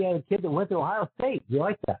glad he had a kid that went to Ohio State. You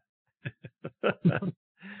like that?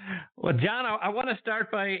 Well, John, I want to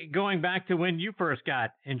start by going back to when you first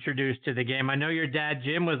got introduced to the game. I know your dad,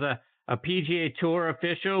 Jim, was a PGA Tour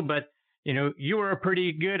official, but you were a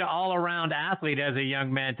pretty good all-around athlete as a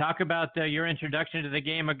young man. Talk about your introduction to the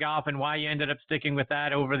game of golf and why you ended up sticking with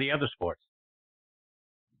that over the other sports.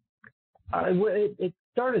 It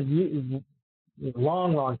started a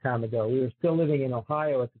long time ago. We were still living in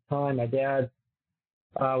Ohio at the time. My dad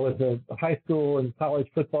was a high school and college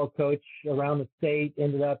football coach around the state,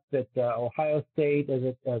 ended up at Ohio State as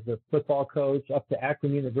a football coach, up to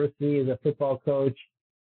Akron University as a football coach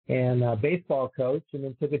and baseball coach, and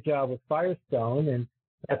then took a job with Firestone. And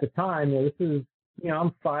at the time, this is,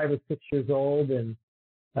 I'm 5 or 6 years old, and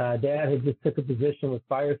Dad had just took a position with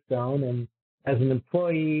Firestone. And as an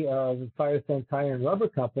employee of the Firestone Tire and Rubber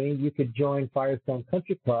Company, you could join Firestone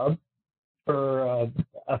Country Club for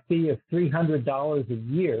a fee of $300 a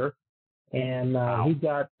year. And he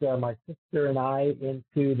got my sister and I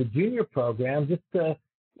into the junior program just to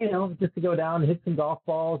go down and hit some golf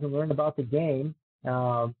balls and learn about the game.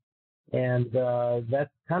 And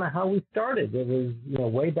that's kind of how we started. It was,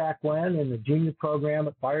 way back when in the junior program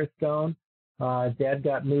at Firestone. Dad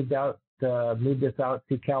got moved us out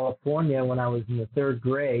to California when I was in the 3rd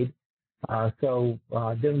grade. So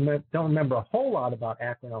don't remember a whole lot about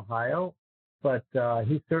Akron, Ohio, but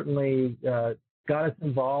he certainly got us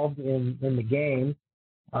involved in the game.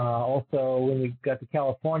 Also, when we got to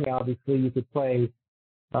California, obviously you could play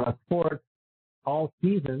sports all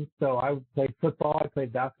season. So I played football, I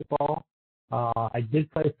played basketball. I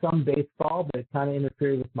did play some baseball, but it kind of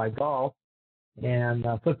interfered with my golf. And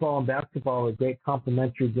football and basketball are great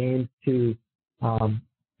complementary games to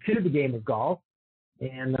the game of golf.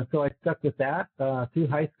 And so I stuck with that through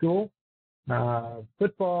high school.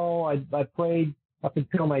 Football, I played up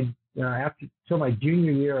until my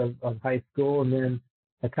junior year of high school, and then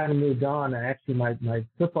I kind of moved on. And actually, my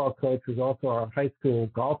football coach was also our high school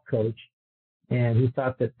golf coach, and he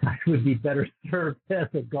thought that I would be better served as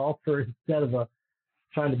a golfer instead of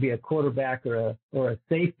trying to be a quarterback or a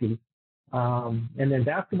safety. And then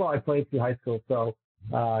basketball, I played through high school. So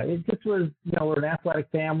it just was, we're an athletic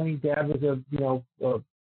family. Dad was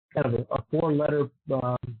kind of a 4-letter,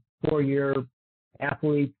 4-year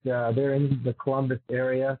athlete there in the Columbus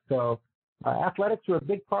area. So athletics were a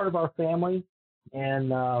big part of our family,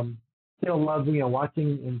 and still love,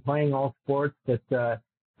 watching and playing all sports. But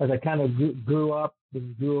as I kind of grew up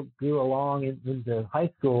and grew along into high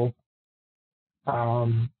school,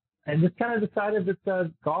 and just kind of decided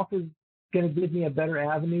that golf is going to give me a better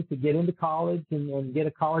avenue to get into college and get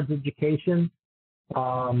a college education.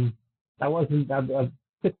 I'm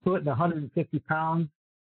 6 foot and 150 pounds.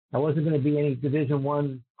 I wasn't going to be any Division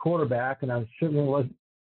I quarterback, and I certainly wasn't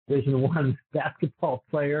a Division I basketball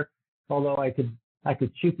player, although I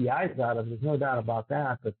could shoot the eyes out of them. There's no doubt about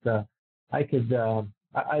that. But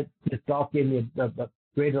this golf gave me a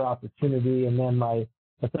greater opportunity, and then my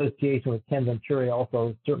association with Ken Venturi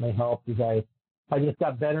also certainly helped as I just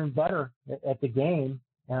got better and better at the game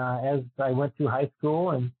as I went through high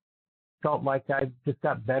school, and felt like I just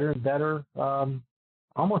got better and better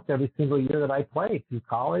almost every single year that I played through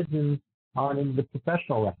college and on into the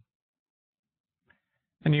professional ranks.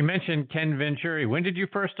 And you mentioned Ken Venturi. When did you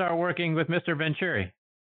first start working with Mr. Venturi?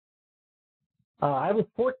 I was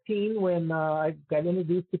 14 when I got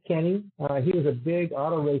introduced to Kenny. He was a big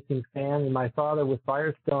auto racing fan, and my father with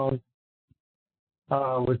Firestone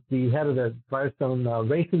was the head of the Firestone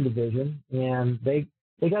racing division, and they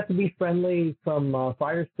got to be friendly from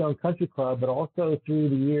Firestone Country Club, but also through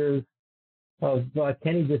the years of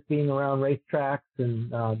Kenny just being around racetracks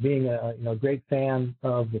and being a great fan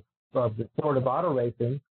of the sport of auto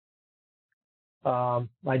racing.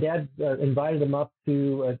 My dad invited him up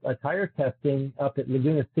to a tire testing up at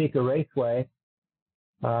Laguna Seca Raceway.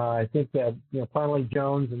 I think that Parmalee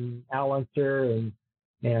Jones and Al Unser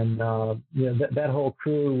and that whole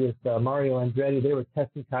crew with Mario Andretti, they were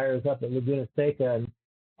testing tires up at Laguna Seca, and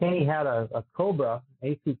Kenny had a Cobra,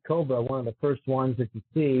 AC Cobra, one of the first ones that you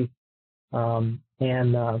see,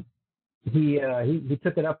 he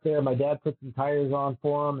took it up there. My dad put some tires on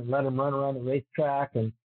for him and let him run around the racetrack,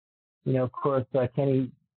 and of course, Kenny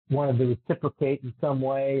wanted to reciprocate in some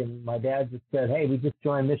way, and my dad just said, "Hey, we just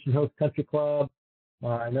joined Mission Hills Country Club.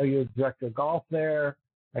 I know you're the director of golf there.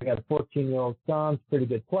 I got a 14-year-old son, pretty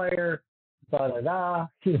good player, da-da-da,"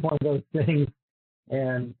 one of those things.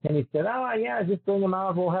 And Kenny said, "Oh, yeah, just bring him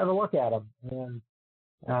out. We'll have a look at him." And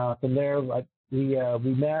from there,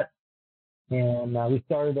 we met, and we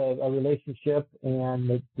started a relationship, and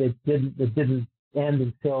it didn't end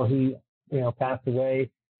until he passed away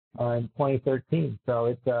in 2013. So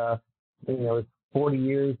it's 40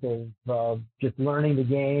 years of just learning the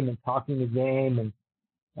game and talking the game, and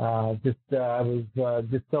I was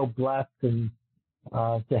just so blessed and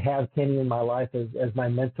to have Kenny in my life as my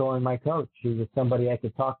mentor and my coach. He was somebody I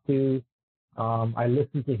could talk to. I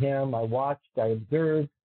listened to him. I watched. I observed.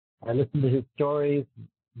 I listened to his stories,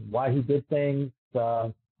 why he did things,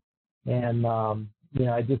 and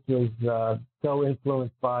I just was so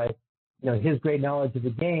influenced by his great knowledge of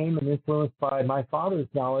the game, and influenced by my father's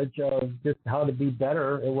knowledge of just how to be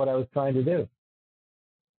better at what I was trying to do.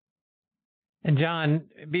 And John,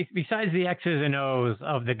 besides the X's and O's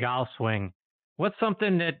of the golf swing, what's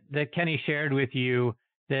something that Kenny shared with you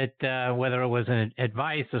that whether it was an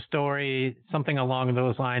advice, a story, something along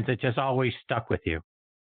those lines that just always stuck with you?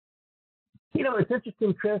 It's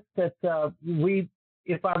interesting, Chris, that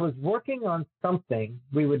if I was working on something,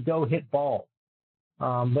 we would go hit balls.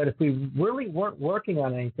 But if we really weren't working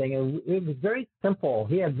on anything, it was very simple.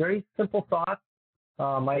 He had very simple thoughts.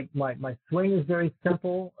 My swing is very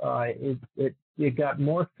simple. It got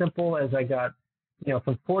more simple as I got,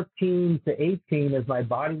 from 14 to 18, as my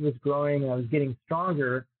body was growing and I was getting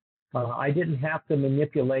stronger. I didn't have to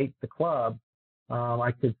manipulate the club.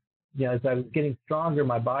 I could, as I was getting stronger,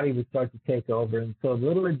 my body would start to take over, and so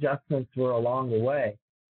little adjustments were along the way,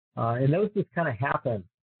 and those just kind of happened.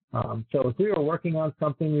 So if we were working on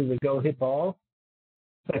something, we would go hit balls.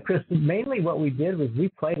 But Chris, mainly what we did was we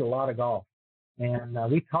played a lot of golf, and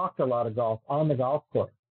we talked a lot of golf on the golf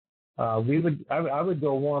course. I would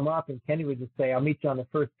go warm up, and Kenny would just say, "I'll meet you on the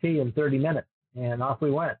first tee in 30 minutes," and off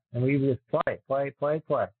we went. And we would just play.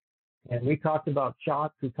 And we talked about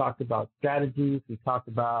shots, we talked about strategies, we talked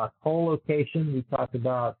about hole location, we talked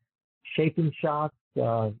about shaping shots,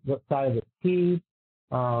 what side of the tee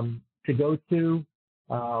to go to,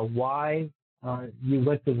 why you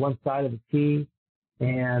went to one side of the tee,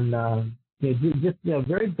 and just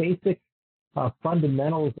very basic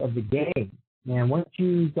fundamentals of the game. And once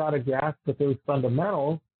you got a grasp of those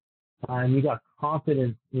fundamentals, and you got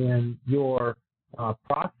confidence in your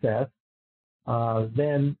process,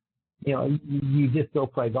 then you just go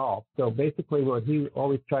play golf. So basically, what he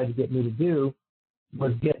always tried to get me to do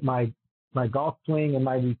was get my golf swing and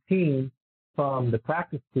my routine from the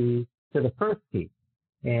practice tee to the first tee.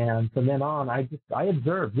 And from then on, I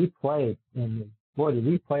observed. We played, and boy, did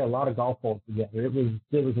we play a lot of golf holes together. It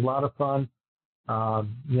was a lot of fun. At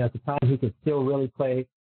the time, he could still really play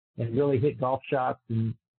and really hit golf shots,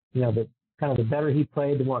 and the better he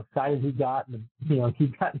played, the more excited he got, and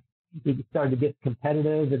he started to get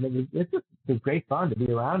competitive, and it was great fun to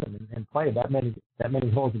be around him and play that many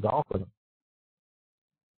holes of golf with him.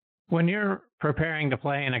 When you're preparing to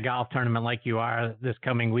play in a golf tournament like you are this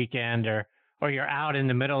coming weekend, or you're out in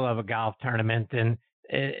the middle of a golf tournament, and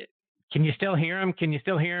can you still hear him? Can you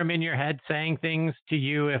still hear him in your head saying things to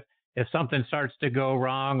you if something starts to go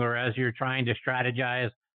wrong, or as you're trying to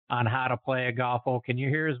strategize on how to play a golf hole? Can you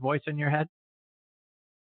hear his voice in your head?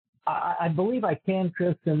 I believe I can,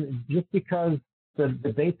 Chris, and just because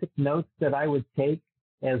the basic notes that I would take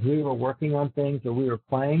as we were working on things or we were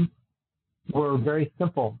playing were very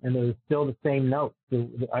simple, and they were still the same notes. So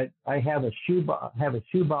I have a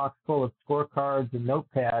shoebox full of scorecards and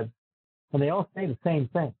notepads, and they all say the same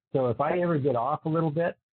thing. So if I ever get off a little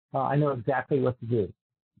bit, I know exactly what to do.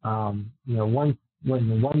 When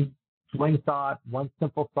one swing thought, one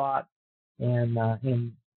simple thought, and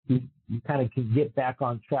you kind of can get back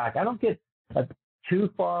on track. I don't get too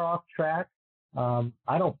far off track.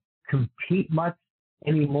 I don't compete much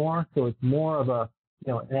anymore, so it's more of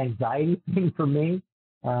an anxiety thing for me.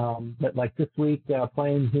 But like this week,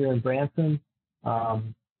 playing here in Branson,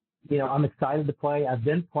 I'm excited to play. I've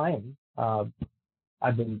been playing.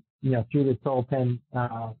 I've been, through this whole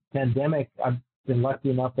pandemic, I've been lucky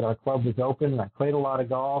enough that our club was open, and I played a lot of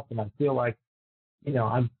golf, and I feel like,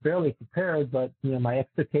 I'm fairly prepared, but, my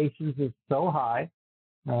expectations are so high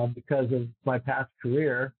because of my past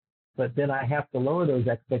career, but then I have to lower those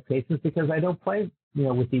expectations because I don't play,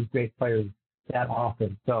 with these great players that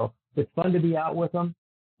often. So it's fun to be out with them.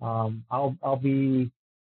 I'll be,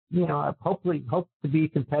 hope to be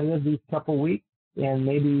competitive these couple weeks, and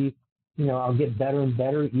maybe, I'll get better and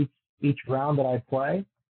better each round that I play.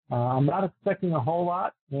 I'm not expecting a whole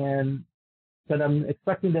lot, but I'm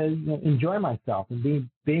expecting to enjoy myself and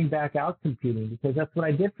being back out competing, because that's what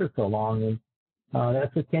I did for so long, and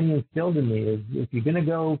that's what Kenny instilled in me is if you're going to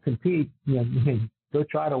go compete, go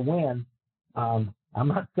try to win. I'm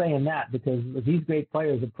not saying that because these great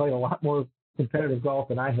players have played a lot more competitive golf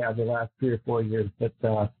than I have the last 3 or 4 years, but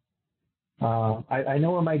I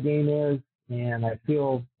know where my game is, and I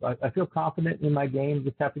feel confident in my game.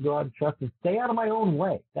 Just have to go out and trust and stay out of my own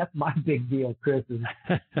way. That's my big deal, Chris, is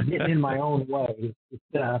getting in my own way.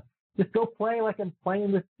 Just go play like I'm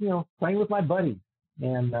playing with my buddies.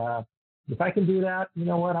 And if I can do that, you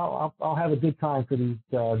know what? I'll have a good time for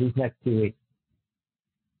these next 2 weeks.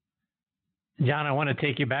 John, I want to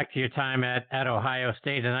take you back to your time at Ohio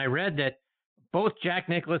State, and I read that both Jack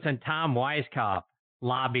Nicklaus and Tom Weiskopf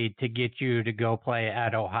lobbied to get you to go play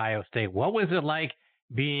at Ohio State. What was it like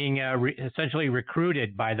being essentially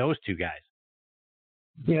recruited by those two guys?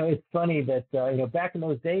 It's funny that, back in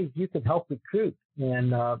those days, you could help recruit.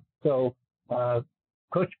 And so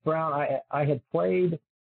Coach Brown, I had played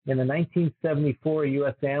in the 1974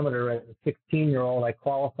 U.S. Amateur as a 16-year-old. I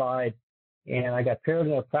qualified, and I got paired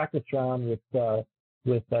in a practice round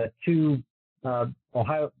with two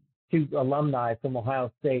alumni from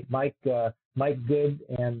Ohio State, Mike Good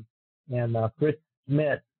and Chris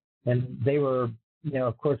Smith, and they were,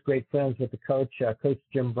 of course, great friends with the coach, Coach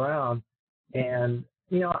Jim Brown. And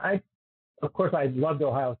I loved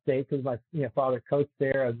Ohio State because my father coached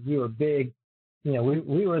there, and we were big.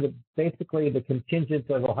 We were basically the contingent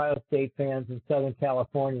of Ohio State fans in Southern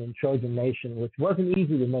California and Trojan Nation, which wasn't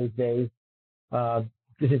easy in those days to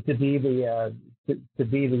be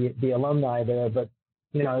the alumni there, but.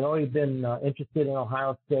 I'd always been interested in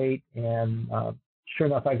Ohio State, and sure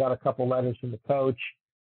enough, I got a couple letters from the coach.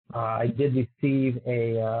 I did receive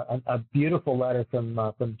a beautiful letter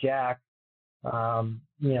from Jack,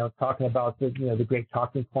 talking about the great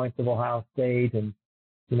talking points of Ohio State and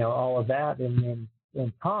all of that. And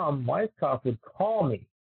Tom Weiskopf would call me.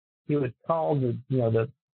 He would call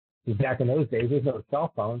back in those days there's no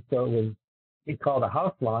cell phone, so he'd call the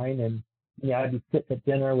house line, and I'd be sitting at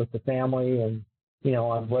dinner with the family and.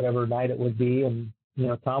 On whatever night it would be. And,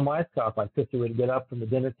 Tom Weiskopf, my sister would get up from the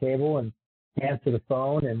dinner table and answer the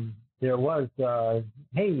phone. And there was,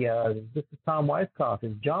 hey, this is Tom Weiskopf.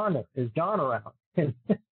 Is John around?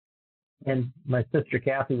 And my sister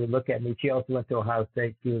Kathy would look at me. She also went to Ohio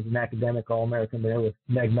State. She was an academic All-American there with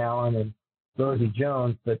Meg Mallon and Rosie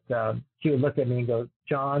Jones. But she would look at me and go,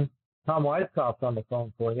 John, Tom Weiskopf's on the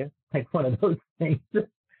phone for you. Like one of those things.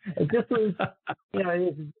 It just was, it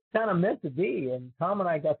was kind of meant to be. And Tom and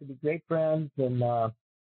I got to be great friends. And, I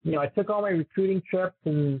took all my recruiting trips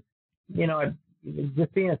and,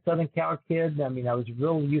 just being a Southern Cal kid, I was a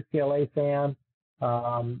real UCLA fan.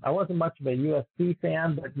 I wasn't much of a USC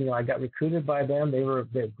fan, but, I got recruited by them. They were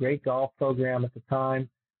a great golf program at the time.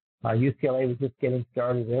 UCLA was just getting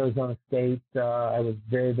started. Arizona State, I was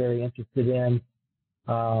very, very interested in,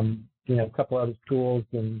 a couple other schools,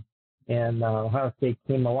 and Ohio State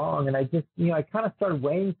came along, and I just, I kind of started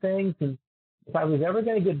weighing things, and if I was ever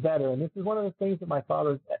going to get better, and this is one of the things that my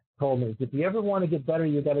father told me, is if you ever want to get better,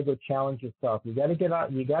 you got to go challenge yourself. You got to get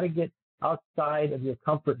out. You got to get outside of your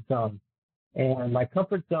comfort zone. And my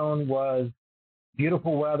comfort zone was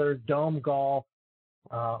beautiful weather, dome golf,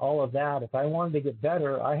 all of that. If I wanted to get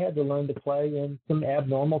better, I had to learn to play in some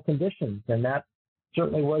abnormal conditions, and that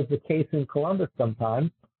certainly was the case in Columbus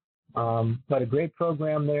sometimes. But a great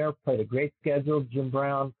program there, played a great schedule.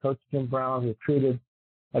 Coach Jim Brown recruited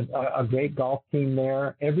a great golf team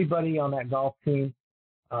there. Everybody on that golf team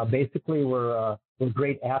basically were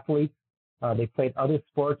great athletes. They played other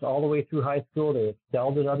sports all the way through high school. They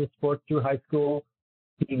excelled at other sports through high school.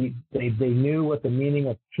 They knew what the meaning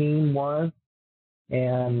of team was.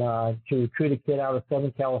 and to recruit a kid out of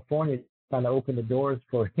Southern California kind of opened the doors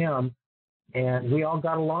for him. And we all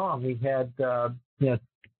got along. We had,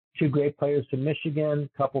 two great players from Michigan,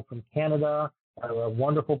 a couple from Canada,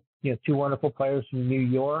 two wonderful players from New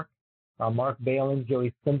York, Mark Balin,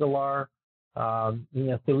 Joey Sindelar. So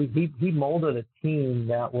he molded a team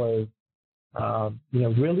that was,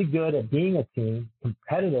 really good at being a team,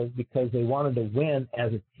 competitive because they wanted to win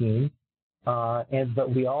as a team.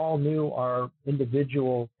 But we all knew our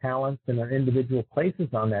individual talents and our individual places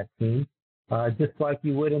on that team, just like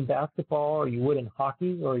you would in basketball or you would in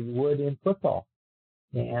hockey or you would in football.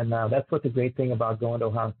 And that's what the great thing about going to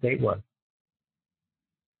Ohio State was.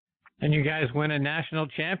 And you guys win a national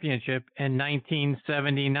championship in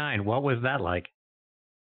 1979. What was that like?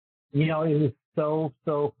 It was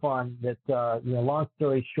so fun that, long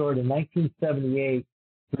story short, in 1978,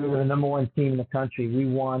 we were the number one team in the country. We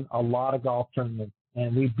won a lot of golf tournaments,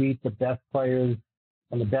 and we beat the best players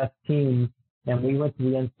and the best teams. And we went to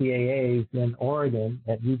the NCAAs in Oregon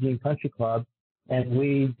at Eugene Country Club, and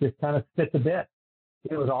we just kind of spit the bit.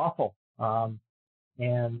 It was awful. Some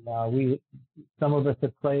of us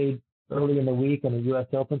had played early in the week in a U.S.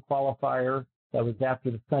 Open qualifier that was after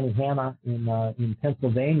the Sunny Hannah in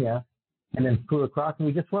Pennsylvania, and then flew across, and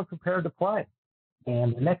we just weren't prepared to play.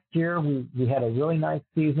 And the next year, we had a really nice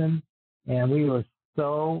season, and we were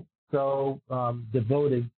so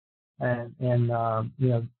devoted, and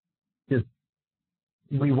just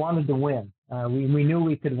we wanted to win. We knew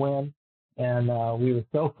we could win, and we were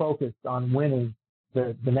so focused on winning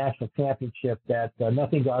the national championship that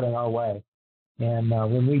nothing got in our way. And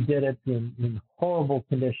when we did it in horrible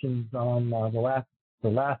conditions on the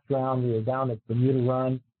last round, we were down at Bermuda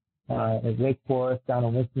Run at Wake Forest down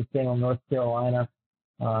in Winston-Salem, North Carolina.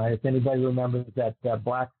 If anybody remembers that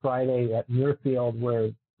Black Friday at Muirfield where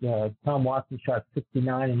Tom Watson shot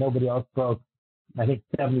 69 and nobody else broke, I think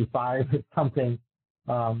 75 or something.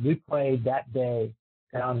 We played that day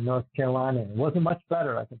down in North Carolina. It wasn't much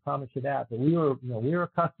better, I can promise you that. But we were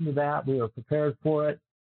accustomed to that. We were prepared for it.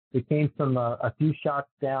 We came from a few shots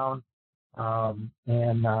down,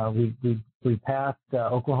 and we passed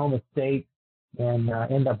Oklahoma State and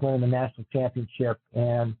ended up winning the national championship.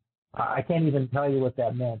 And I can't even tell you what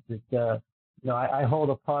that meant. I hold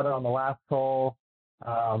a putt on the last hole,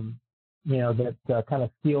 that kind of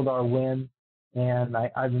sealed our win. And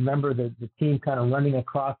I remember the team kind of running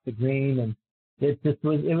across the green, and it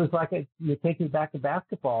was like you take me back to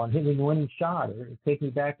basketball and hitting a winning shot, or take me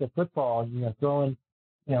back to football and throwing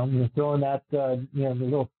that the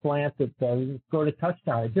little slant that scored a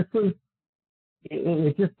touchdown.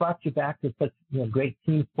 It just brought you back to such great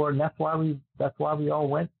team sport, and that's why we all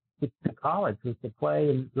went to college, was to play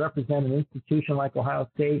and represent an institution like Ohio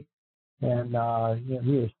State. And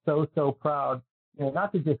we were so proud,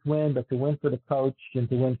 not to just win, but to win for the coach and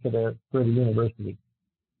to win for the university.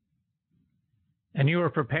 And you were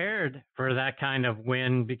prepared for that kind of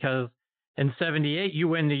win because in '78 you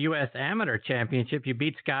win the U.S. Amateur Championship. You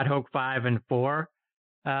beat Scott Hoke 5-4.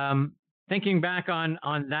 Thinking back on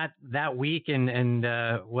that week and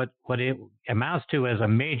what it amounts to as a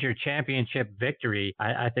major championship victory,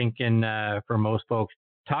 I think for most folks,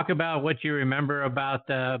 talk about what you remember about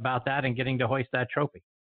that and getting to hoist that trophy.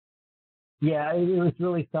 Yeah, it was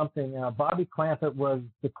really something. Bobby Clampett was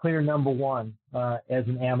the clear number one as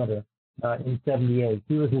an amateur in '78.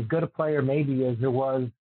 He was as good a player maybe as there was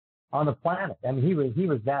on the planet. I mean, he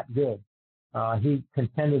was that good. He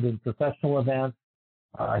contended in professional events.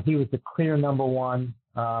 He was the clear number one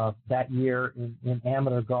that year in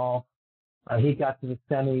amateur golf. He got to the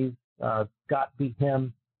semis. Scott beat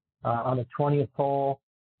him on the 20th hole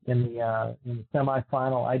in the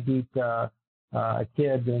semifinal. I beat a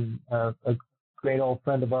kid and a great old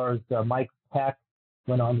friend of ours, Mike Peck,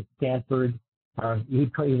 went on to Stanford. He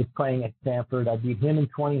was playing at Stanford. I beat him in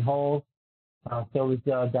 20 holes. So it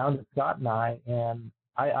was down to Scott and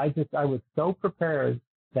I was so prepared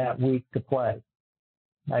that week to play.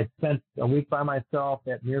 I spent a week by myself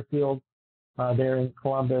at Muirfield there in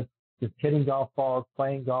Columbus, just hitting golf balls,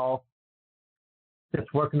 playing golf,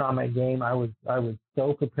 just working on my game. I was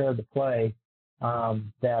so prepared to play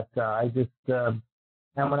that I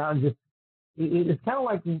went out and it's kind of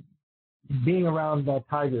like being around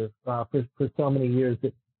Tiger for so many years.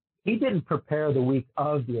 That he didn't prepare the week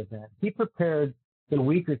of the event. He prepared the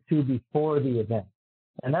week or two before the event.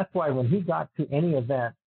 And that's why when he got to any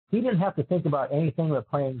event, he didn't have to think about anything but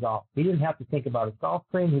playing golf. He didn't have to think about his golf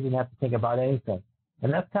swing. He didn't have to think about anything.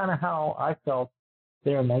 And that's kind of how I felt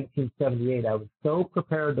there in 1978. I was so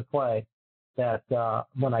prepared to play that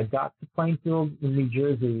when I got to Plainfield in New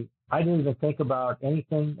Jersey, I didn't even think about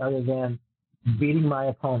anything other than beating my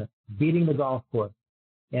opponent, beating the golf course,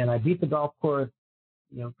 and I beat the golf course,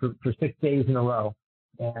 for 6 days in a row.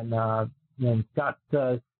 And Scott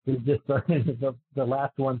was just the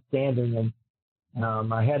last one standing,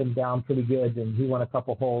 and I had him down pretty good, and he won a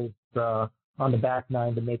couple holes on the back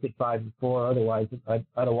nine to make it 5-4. Otherwise, I'd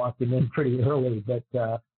have walked him in pretty early.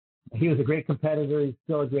 But he was a great competitor. He's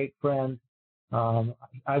still a great friend.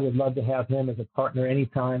 I would love to have him as a partner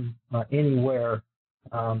anytime, anywhere.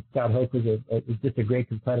 Scott Hope is just a great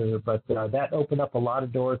competitor. But that opened up a lot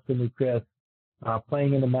of doors for me, Chris.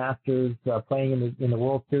 Playing in the Masters, playing in the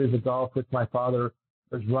World Series of Golf, which my father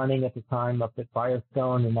was running at the time up at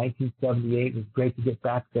Firestone in 1978. It was great to get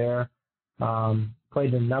back there.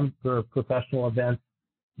 Played a number of professional events,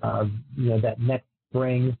 that next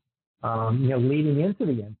spring, leading into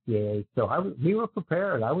the NCAA. So we were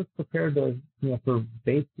prepared. I was prepared to, for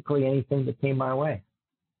basically anything that came my way.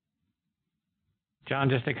 John,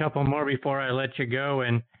 just a couple more before I let you go.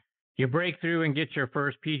 And you break through and get your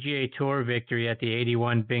first PGA Tour victory at the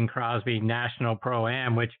 81 Bing Crosby National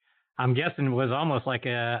Pro-Am, which I'm guessing was almost like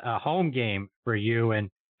a home game for you. And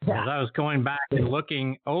as I was going back and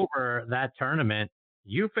looking over that tournament,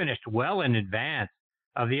 you finished well in advance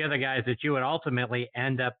of the other guys that you would ultimately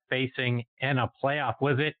end up facing in a playoff.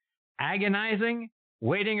 Was it agonizing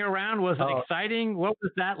waiting around? Was it exciting? What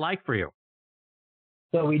was that like for you?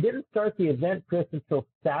 So we didn't start the event, Chris, until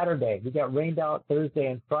Saturday. We got rained out Thursday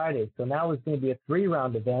and Friday. So now it's going to be a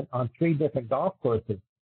 3-round event on 3 different golf courses.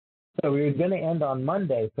 So we were going to end on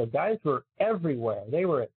Monday. So guys were everywhere. They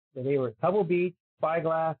were at Pebble Beach,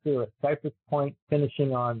 Spyglass. They were at Cypress Point,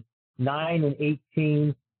 finishing on 9 and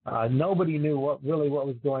 18. Nobody knew what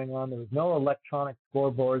was going on. There was no electronic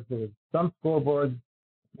scoreboards. There was some scoreboards,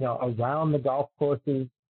 around the golf courses,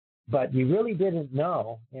 but you really didn't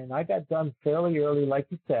know. And I got done fairly early, like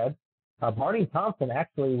you said. Barney Thompson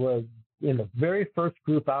actually was in the very first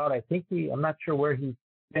group out. I think I'm not sure where he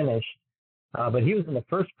finished, but he was in the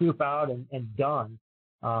first group out and done.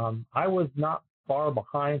 I was not far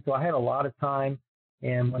behind, so I had a lot of time.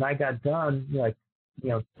 And when I got done,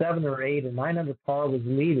 7 or 8 and 9 under par was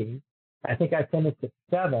leading. I think I finished at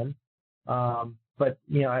 7, but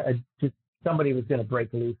somebody was going to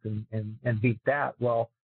break loose and beat that. Well,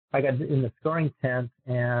 I got in the scoring tent,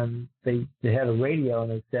 and they had a radio,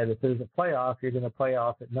 and they said, if there's a playoff, you're going to play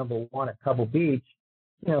off at number 1 at Pebble Beach.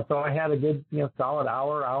 So I had a good, solid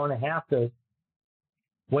hour and a half to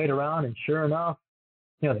wait around, and sure enough,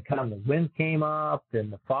 the wind came up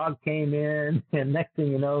and the fog came in, and next thing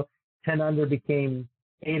you know, 10 under became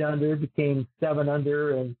 8 under, became 7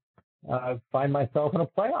 under, and find myself in a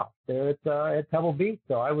playoff there at Pebble Beach.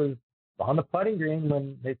 So I was on the putting green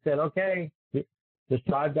when they said, okay, there's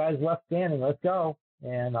 5 guys left standing, let's go.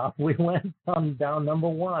 And off we went down number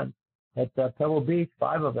 1 at Pebble Beach,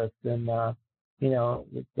 5 of us. And, I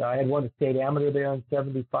had won the state amateur there in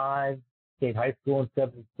 75, state high school in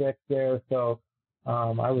 76 there. So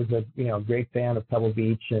I was a great fan of Pebble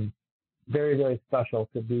Beach, and very, very special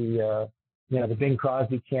to be, the Bing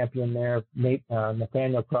Crosby champion there.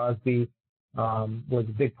 Nathaniel Crosby was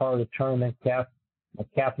a big part of the tournament. The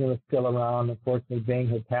captain was still around. Unfortunately, Bing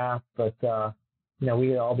had passed, but, we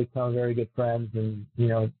had all become very good friends. And,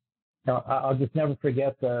 I'll just never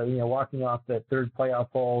forget walking off that 3rd playoff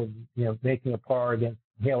hole, and, making a par against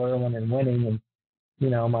Hale Irwin and winning. And,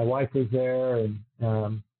 my wife was there, and,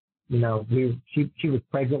 she was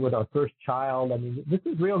pregnant with our first child. I mean, this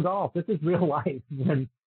is real golf. This is real life. When,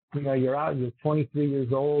 you're out, you're 23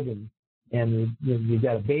 years old, and you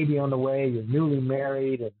got a baby on the way, you're newly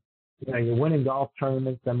married, and, you're winning golf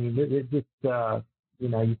tournaments. I mean, it just,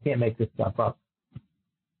 you can't make this stuff up.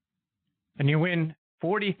 And you win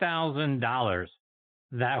 $40,000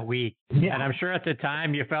 that week. Yeah. And I'm sure at the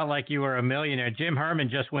time you felt like you were a millionaire. Jim Herman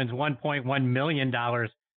just wins $1.1 million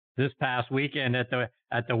this past weekend at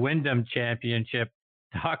the Wyndham Championship.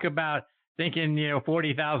 Talk about thinking,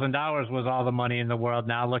 $40,000 was all the money in the world.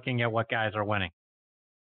 Now looking at what guys are winning.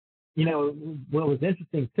 What was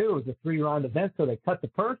interesting too was a 3-round event, so they cut the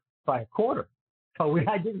purse by a quarter. So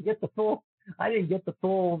I didn't get the full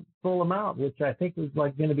amount, which I think was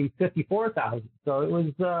like going to be $54,000. So it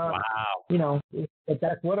was, wow. But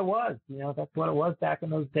that's what it was. That's what it was back in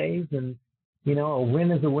those days. And a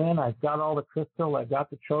win is a win. I've got all the crystal. I've got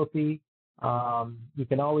the trophy. You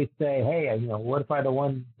can always say, hey, what if I'd have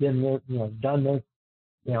done this,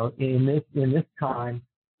 in this time,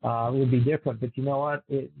 it would be different. But you know what?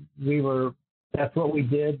 That's what we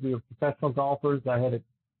did. We were professional golfers. I had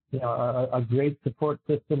a great support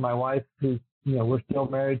system. My wife, who's, we're still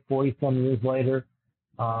married 40 some years later.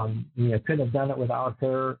 Couldn't have done it without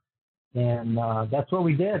her. And that's what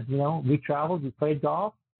we did. We traveled, we played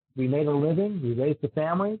golf, we made a living, we raised a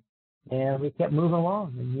family. and we kept moving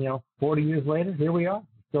along. And 40 years later, here we are,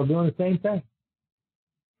 still doing the same thing.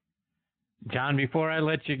 John, before I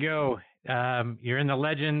let you go, you're in the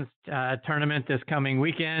Legends tournament this coming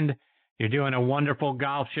weekend. You're doing a wonderful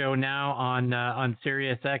golf show now on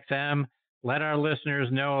Sirius XM. Let our listeners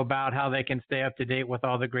know about how they can stay up to date with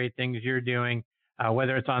all the great things you're doing,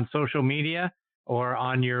 whether it's on social media or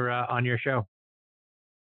on your show.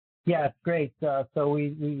 Yeah, it's great. So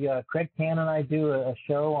we Craig Tan and I do a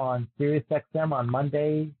show on Sirius XM on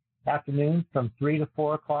Monday afternoons from 3 to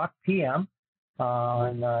 4 o'clock p.m.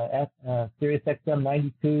 On Sirius XM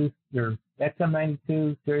 92 or XM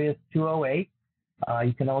 92 Sirius 208.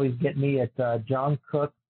 You can always get me at John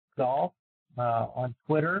Cook Golf on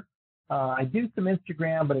Twitter. I do some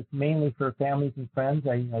Instagram, but it's mainly for families and friends.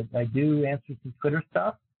 I do answer some Twitter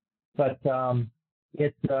stuff, but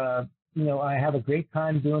it's I have a great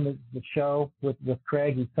time doing the show with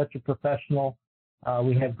Craig. He's such a professional.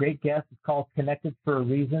 We have great guests. It's called Connected for a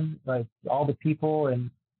reason. All the people and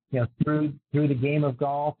through the game of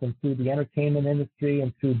golf and through the entertainment industry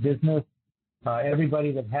and through business,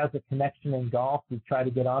 everybody that has a connection in golf, we try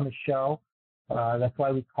to get on the show. That's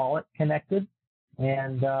why we call it Connected.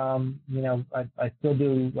 And I still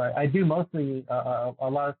do. I do mostly a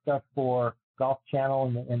lot of stuff for Golf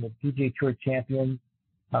Channel and the PGA Tour Champions.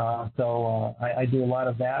 So I do a lot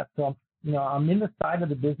of that. So I'm in the side of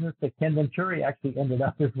the business that Ken Venturi actually ended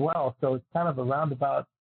up as well. So it's kind of a roundabout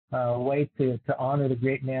way to honor the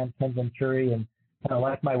great man Ken Venturi. And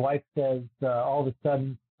like my wife says, all of a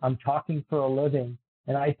sudden I'm talking for a living,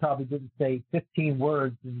 and I probably didn't say 15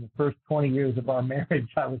 words in the first 20 years of our marriage.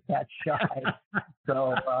 I was that shy.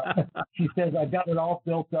 So she says I got it all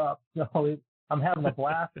built up. So I'm having a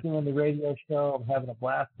blast doing the radio show. I'm having a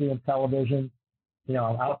blast doing television. I'm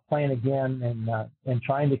out playing again and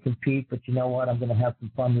trying to compete. But you know what? I'm going to have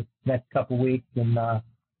some fun this next couple of weeks and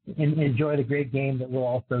enjoy the great game that we're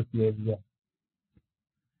all associated with.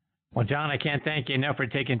 Well, John, I can't thank you enough for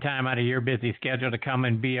taking time out of your busy schedule to come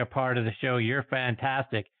and be a part of the show. You're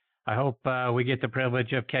fantastic. I hope we get the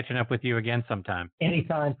privilege of catching up with you again sometime.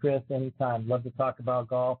 Anytime, Chris, anytime. Love to talk about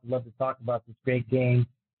golf. Love to talk about this great game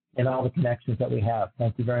and all the connections that we have.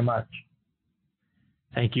 Thank you very much.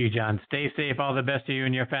 Thank you, John. Stay safe. All the best to you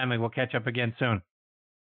and your family. We'll catch up again soon.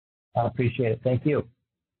 I appreciate it. Thank you.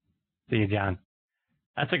 See you, John.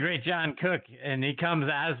 That's a great John Cook, and he comes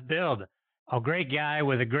as billed. A great guy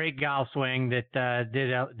with a great golf swing that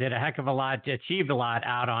did a heck of a lot, achieved a lot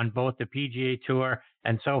out on both the PGA Tour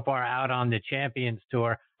and so far out on the Champions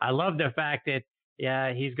Tour. I love the fact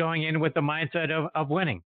that he's going in with the mindset of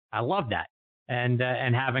winning. I love that, and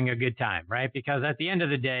having a good time, right? Because at the end of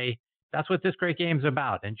the day, that's what this great game's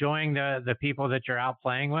about: enjoying the people that you're out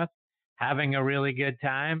playing with, having a really good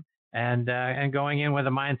time, and going in with a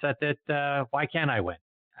mindset that why can't I win?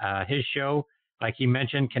 His show, like he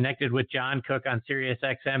mentioned, connected with John Cook on Sirius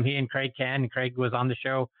XM. He and Craig Can. Craig was on the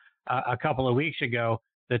show a couple of weeks ago.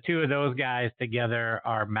 The two of those guys together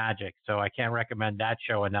are magic. So I can't recommend that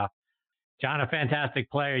show enough. John, a fantastic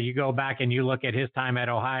player. You go back and you look at his time at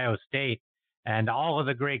Ohio State and all of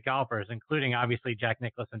the great golfers, including obviously Jack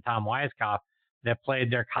Nicklaus and Tom Weiskopf, that played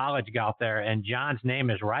their college golf there. And John's name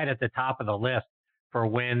is right at the top of the list for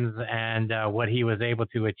wins and what he was able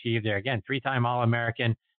to achieve there. Again, 3-time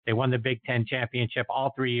All-American. They won the Big Ten championship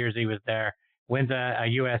all 3 years he was there, wins a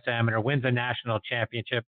U.S. Amateur, wins a national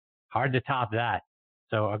championship. Hard to top that.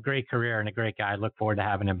 So a great career and a great guy. I look forward to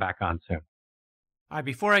having him back on soon. All right,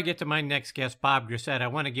 before I get to my next guest, Bob Grissett, I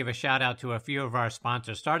want to give a shout out to a few of our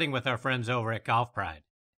sponsors, starting with our friends over at Golf Pride.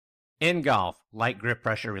 In golf, light grip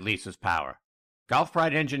pressure releases power. Golf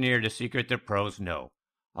Pride engineered a secret that pros know.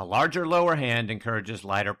 A larger lower hand encourages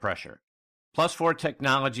lighter pressure. Plus 4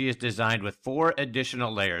 technology is designed with 4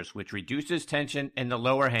 additional layers, which reduces tension in the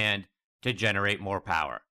lower hand to generate more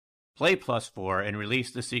power. Play Plus 4 and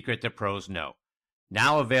release the secret that pros know.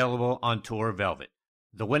 Now available on Tour Velvet,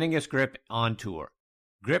 the winningest grip on tour.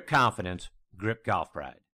 Grip confidence, grip Golf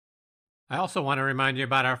Pride. I also want to remind you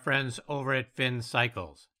about our friends over at Finn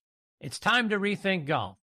Cycles. It's time to rethink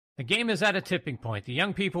golf. The game is at a tipping point. The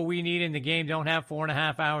young people we need in the game don't have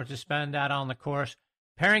 4.5 hours to spend out on the course.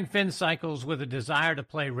 Pairing Finn Cycles with a desire to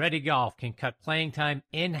play ready golf can cut playing time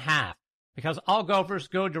in half because all golfers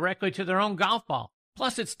go directly to their own golf ball.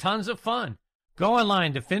 Plus, it's tons of fun. Go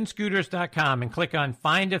online to finscooters.com and click on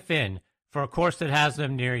Find a Fin for a course that has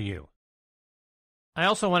them near you. I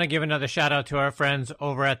also want to give another shout out to our friends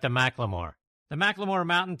over at the Macklemore. The Macklemore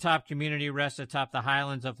Mountaintop community rests atop the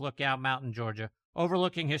highlands of Lookout Mountain, Georgia,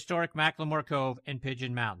 overlooking historic Macklemore Cove and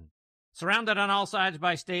Pigeon Mountain. Surrounded on all sides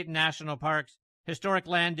by state and national parks, historic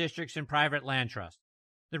land districts, and private land trusts.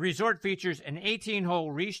 The resort features an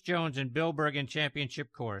 18-hole Reese Jones and Bill Bergen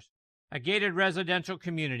championship course, a gated residential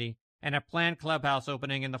community, and a planned clubhouse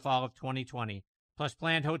opening in the fall of 2020, plus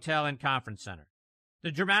planned hotel and conference center.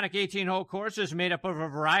 The dramatic 18-hole course is made up of a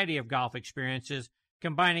variety of golf experiences,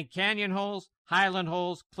 combining canyon holes, highland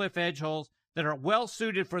holes, cliff edge holes that are well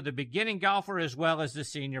suited for the beginning golfer as well as the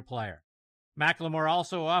senior player. Macklemore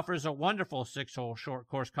also offers a wonderful 6-hole short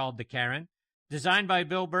course called the Cairn. Designed by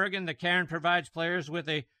Bill Bergen, the Cairn provides players with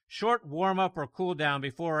a short warm-up or cool-down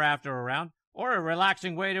before or after a round, or a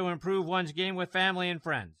relaxing way to improve one's game with family and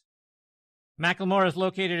friends. Macklemore is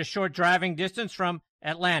located a short driving distance from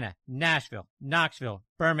Atlanta, Nashville, Knoxville,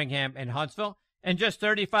 Birmingham, and Huntsville, and just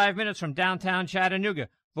 35 minutes from downtown Chattanooga,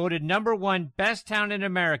 voted #1 best town in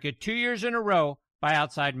America 2 years in a row by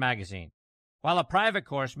Outside Magazine. While a private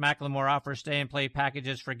course, Macklemore offers stay-and-play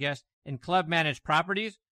packages for guests in club-managed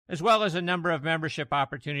properties, as well as a number of membership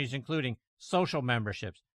opportunities, including social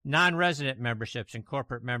memberships, non-resident memberships, and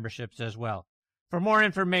corporate memberships as well. For more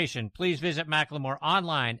information, please visit Macklemore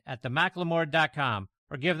online at themacklemore.com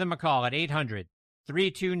or give them a call at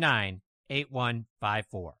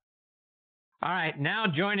 800-329-8154. All right, now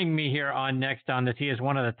joining me here on Next on the Tee is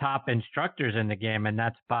one of the top instructors in the game, and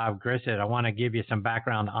that's Bob Grissett. I want to give you some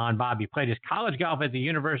background on Bob. He played his college golf at the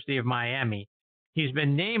University of Miami. He's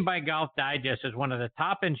been named by Golf Digest as one of the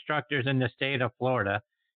top instructors in the state of Florida.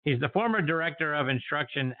 He's the former director of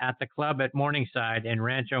instruction at the club at Morningside in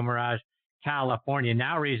Rancho Mirage, California,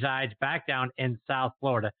 now resides back down in South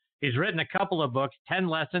Florida. He's written a couple of books, 10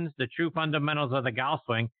 Lessons, The True Fundamentals of the Golf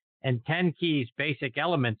Swing, and 10 Keys, Basic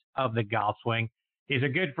Elements of the Golf Swing. He's a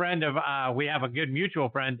good friend of, we have a good mutual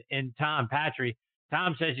friend in Tom Patry.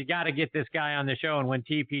 Tom says you got to get this guy on the show, and when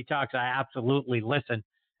TP talks, I absolutely listen.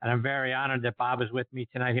 And I'm very honored that Bob is with me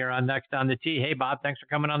tonight here on Next on the Tee. Hey, Bob, thanks for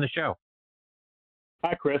coming on the show.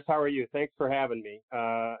 Hi, Chris. How are you? Thanks for having me.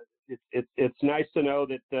 It's nice to know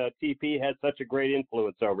that TP has such a great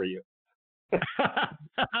influence over you.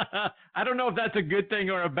 I don't know if that's a good thing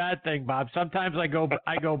or a bad thing, Bob. Sometimes I go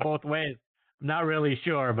both ways. I'm not really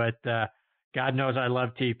sure, but God knows I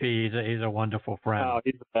love TP. He's a wonderful friend. Oh,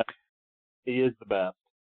 he's the best. He is the best.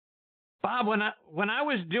 Bob, when I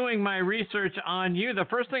was doing my research on you, the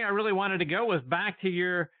first thing I really wanted to go was back to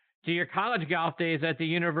your college golf days at the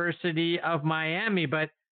University of Miami.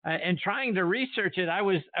 But in trying to research it, I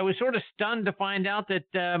was sort of stunned to find out that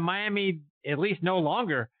Miami, at least no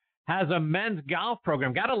longer, has a men's golf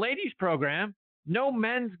program. Got a ladies program, no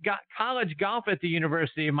men's college golf at the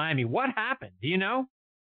University of Miami. What happened? Do you know?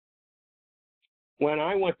 When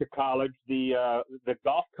I went to college, the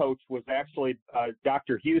golf coach was actually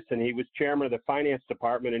Dr. Houston. He was chairman of the finance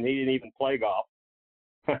department, and he didn't even play golf.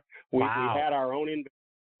 We had our own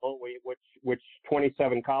invitational, which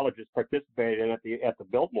 27 colleges participated in at the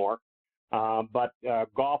Biltmore, but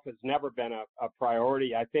golf has never been a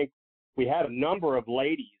priority. I think we had a number of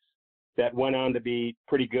ladies that went on to be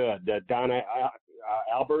pretty good. Donna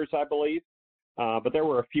Albers, I believe. But there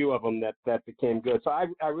were a few of them that became good. So I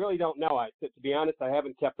really don't know. To be honest, I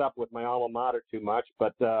haven't kept up with my alma mater too much.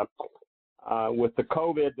 But with the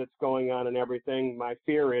COVID that's going on and everything, my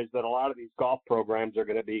fear is that a lot of these golf programs are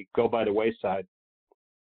going to go by the wayside.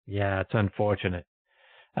 Yeah, it's unfortunate.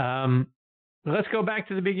 Let's go back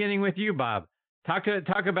to the beginning with you, Bob. Talk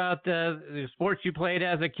about the sports you played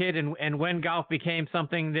as a kid and when golf became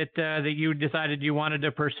something that you decided you wanted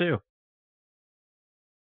to pursue.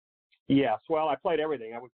 Yes, well, I played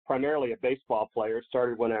everything. I was primarily a baseball player.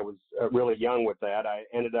 Started when I was really young with that. I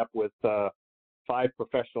ended up with 5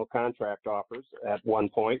 professional contract offers at one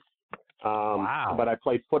point. Wow. But I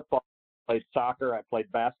played football, played soccer, I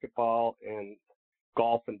played basketball, and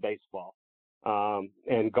golf and baseball.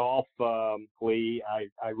 And golf, Lee,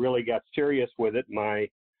 I really got serious with it my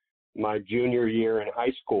junior year in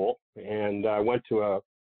high school, and I went to a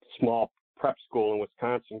small prep school in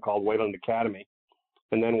Wisconsin called Wayland Academy,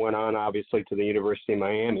 and then went on, obviously, to the University of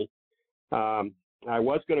Miami. I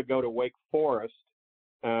was going to go to Wake Forest,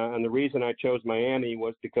 and the reason I chose Miami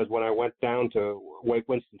was because when I went down to Wake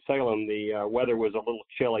Winston-Salem, the weather was a little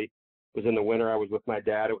chilly. It was in the winter. I was with my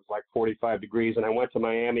dad. It was like 45 degrees, and I went to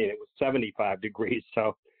Miami, and it was 75 degrees.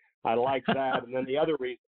 So I liked that. And then the other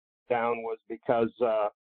reason down was because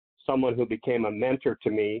someone who became a mentor to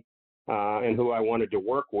me and who I wanted to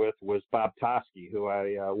work with was Bob Toski, who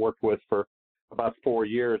I worked with for about 4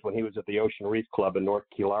 years when he was at the Ocean Reef Club in North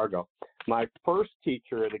Key Largo. My first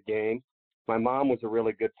teacher of the game, my mom was a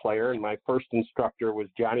really good player, and my first instructor was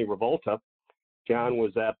Johnny Revolta. John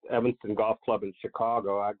was at Evanston Golf Club in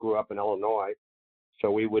Chicago. I grew up in Illinois, so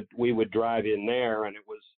we would drive in there, and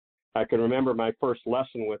I can remember my first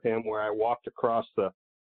lesson with him where I walked across the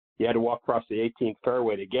you had to walk across the 18th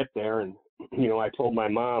fairway to get there. And, I told my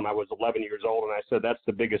mom I was 11 years old, and I said, that's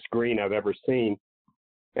the biggest green I've ever seen.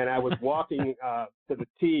 And I was walking to the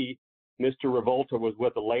tee. Mr. Revolta was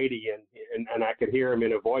with a lady, and I could hear him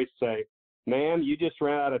in a voice say, "Ma'am, you just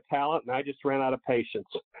ran out of talent, and I just ran out of patience."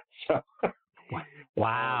 So,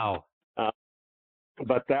 wow.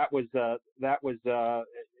 But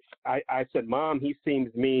I said, "Mom, he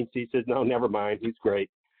seems mean." She says, "No, never mind. He's great."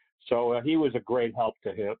 So he was a great help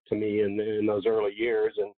to me in those early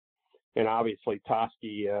years, and obviously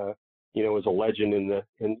Toski, was a legend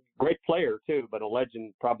and great player too, but a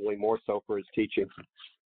legend probably more so for his teaching.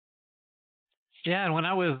 Yeah, and when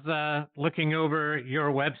I was looking over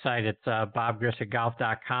your website, it's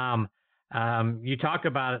bobgrissettgolf.com. You talk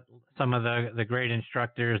about some of the great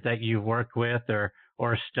instructors that you've worked with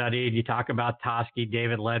or studied. You talk about Toski,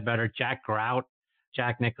 David Ledbetter, Jack Grout,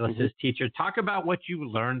 Jack Nicklaus's teacher. Talk about what you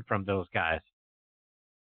learned from those guys.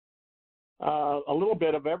 A little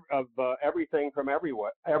bit of everything from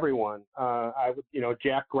everyone.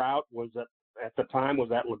 Jack Grout was at the time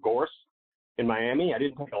at LaGorce in Miami. I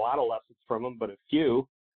didn't take a lot of lessons from him, but a few.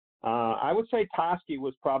 I would say Toski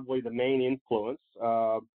was probably the main influence.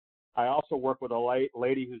 I also worked with a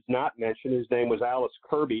lady who's not mentioned. His name was Alice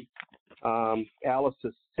Kirby.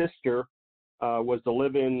 Alice's sister was the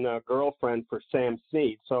live-in girlfriend for Sam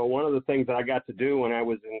Snead. So one of the things that I got to do when I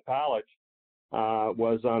was in college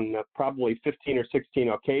was on probably 15 or 16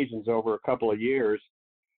 occasions over a couple of years.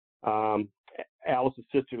 Alice's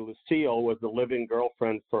sister Lucille was the live-in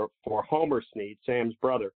girlfriend for Homer Snead, Sam's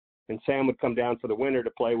brother. And Sam would come down for the winter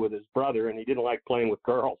to play with his brother, and he didn't like playing with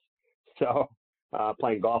girls. So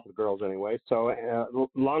playing golf with girls anyway. So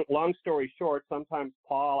long story short, sometimes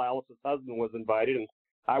Paul, Alice's husband, was invited, and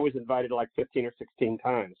I was invited like 15 or 16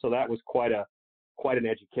 times. So that was quite an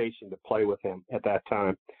education to play with him at that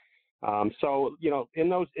time. So in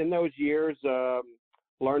those years,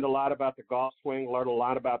 learned a lot about the golf swing, learned a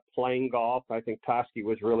lot about playing golf. I think Toski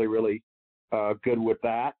was really, really good with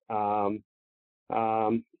that.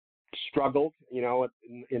 Struggled,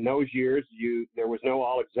 in those years. There was no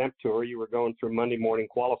all-exempt tour. You were going through Monday morning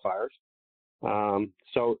qualifiers.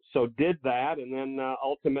 So did that, and then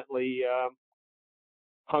ultimately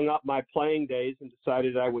hung up my playing days and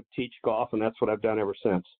decided I would teach golf, and that's what I've done ever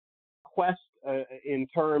since. Quest in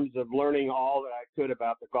terms of learning all that I could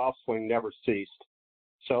about the golf swing never ceased.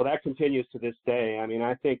 So that continues to this day. I mean,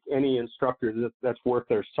 I think any instructor that's worth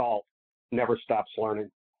their salt never stops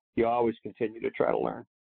learning. You always continue to try to learn.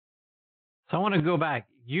 So I want to go back.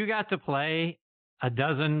 You got to play a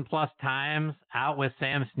dozen plus times out with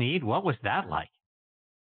Sam Snead. What was that like?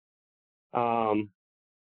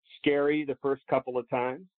 Scary the first couple of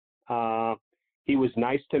times. He was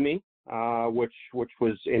nice to me, which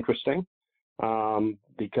was interesting,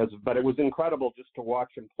 but it was incredible just to watch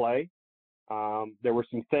him play. There were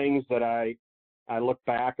some things that I look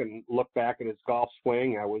back at his golf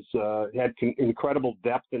swing. Had incredible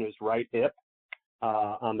depth in his right hip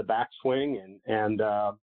on the backswing, and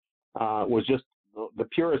was just the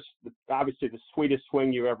purest, obviously the sweetest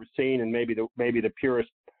swing you've ever seen, and maybe the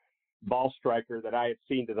purest ball striker that I had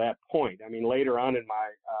seen to that point. I mean, later on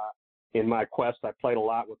in my quest, I played a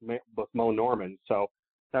lot with Mo Norman, so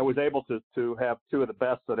I was able to have two of the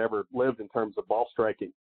best that ever lived in terms of ball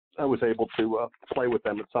striking. I was able to play with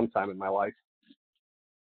them at some time in my life.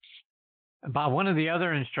 Bob, one of the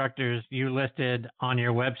other instructors you listed on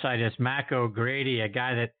your website is Mac O'Grady, a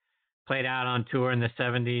guy that played out on tour in the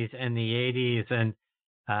 70s and the 80s, and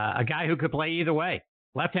a guy who could play either way,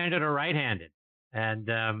 left-handed or right-handed. And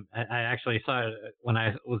I actually saw, when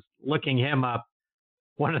I was looking him up,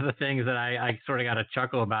 one of the things that I sort of got a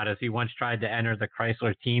chuckle about is he once tried to enter the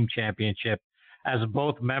Chrysler Team Championship as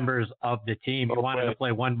both members of the team. He wanted to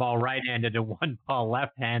play one ball right-handed and one ball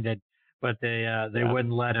left-handed, but they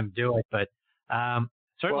wouldn't let him do it. But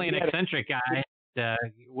certainly an eccentric guy.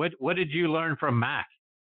 What did you learn from Mac?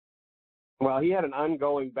 Well, he had an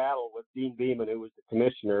ongoing battle with Dean Beeman, who was the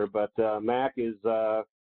commissioner, but Mac is a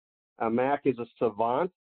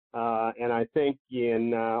savant, and I think,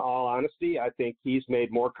 in all honesty, I think he's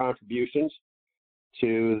made more contributions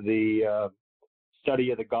to the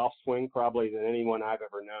study of the golf swing probably than anyone I've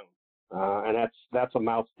ever known, and that's a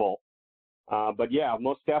mouthful. But yeah,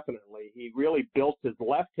 most definitely, he really built his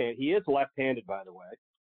left hand. He is left-handed, by the way,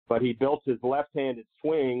 but he built his left-handed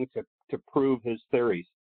swing to prove his theories.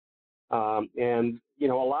 And a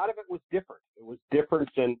lot of it was different. It was different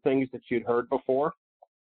than things that you'd heard before.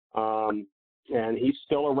 And he's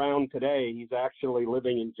still around today. He's actually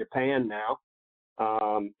living in Japan now,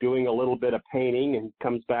 doing a little bit of painting, and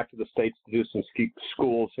comes back to the States to do some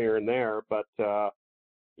schools here and there. But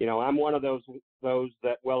I'm one of those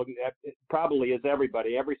that, well, it probably is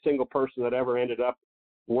everybody. Every single person that ever ended up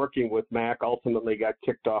working with Mac ultimately got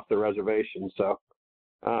kicked off the reservation. So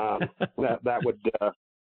that would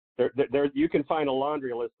there you can find a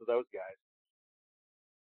laundry list of those guys.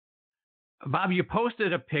 Bob, you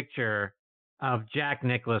posted a picture of Jack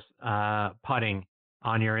Nicklaus putting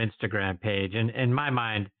on your Instagram page, and in my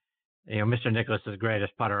mind, Mr. Nicklaus is the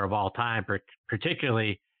greatest putter of all time.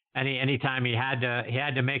 Particularly, anytime he had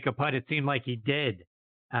to make a putt, it seemed like he did.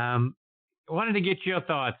 I wanted to get your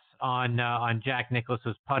thoughts on Jack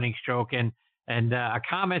Nicklaus's putting stroke, and a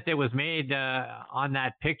comment that was made on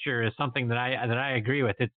that picture is something that I agree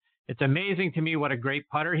with. It's amazing to me what a great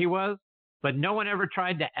putter he was, but no one ever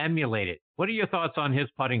tried to emulate it. What are your thoughts on his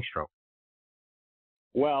putting stroke?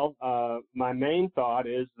 Well, my main thought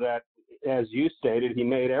is that, as you stated, he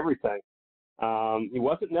made everything. He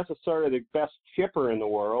wasn't necessarily the best chipper in the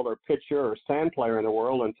world or pitcher or sand player in the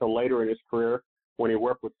world until later in his career when he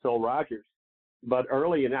worked with Phil Rogers. But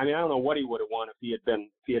early, and I don't know what he would have won if he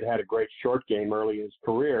had had a great short game early in his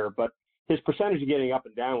career. But his percentage of getting up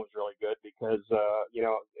and down was really good because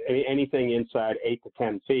anything inside 8 to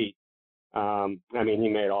 10 feet. He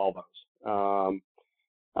made all those.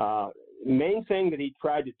 Main thing that he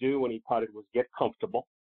tried to do when he putted was get comfortable,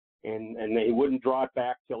 and he wouldn't draw it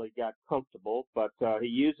back till he got comfortable. But he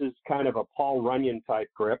uses kind of a Paul Runyon type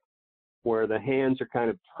grip, where the hands are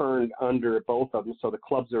kind of turned under both of them, so the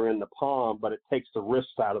clubs are in the palm, but it takes the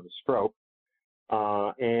wrists out of the stroke.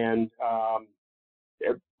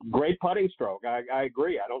 Great putting stroke. I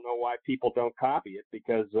agree. I don't know why people don't copy it,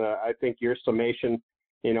 because I think your summation,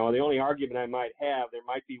 the only argument I might have, there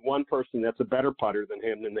might be one person that's a better putter than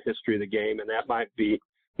him in the history of the game, and that might be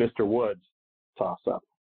Mr. Woods. Toss up.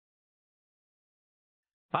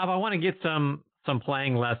 Bob, I want to get some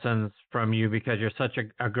playing lessons from you because you're such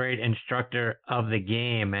a great instructor of the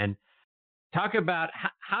game, and talk about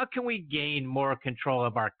how can we gain more control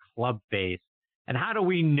of our club face, and how do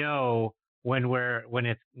we know when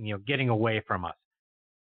it's getting away from us?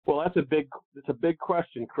 Well, it's a big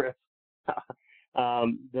question, Chris.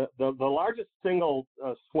 The largest single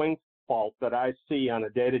swing fault that I see on a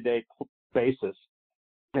day-to-day basis,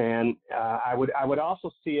 and I would also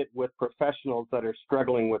see it with professionals that are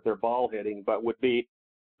struggling with their ball hitting, but would be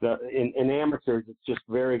in amateurs, it's just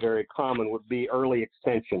very, very common, would be early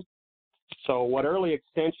extension. So what early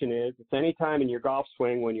extension is, it's any time in your golf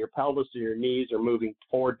swing when your pelvis or your knees are moving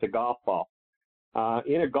toward the golf ball.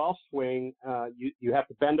 In a golf swing, you have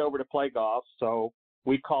to bend over to play golf, so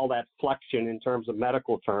we call that flexion in terms of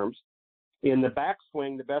medical terms. In the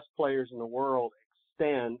backswing, the best players in the world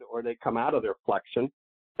extend, or they come out of their flexion.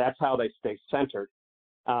 That's how they stay centered.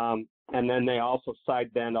 And then they also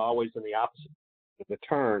side bend always in the opposite of the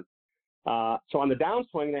turn. So on the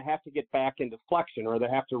downswing, they have to get back into flexion, or they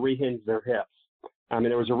have to rehinge their hips.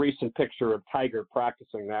 There was a recent picture of Tiger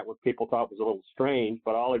practicing that, which people thought was a little strange,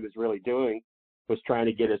 but all he was really doing was trying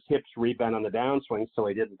to get his hips rebent on the downswing so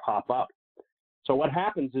he didn't pop up. So what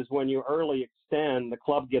happens is when you early extend, the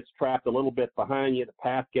club gets trapped a little bit behind you. The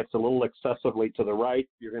path gets a little excessively to the right.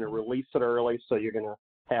 You're going to release it early, so you're going to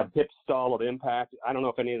have hip stall at impact. I don't know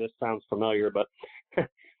if any of this sounds familiar, but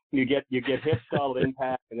you get hip stall at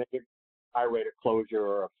impact, and then you get a high rate of closure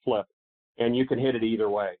or a flip, and you can hit it either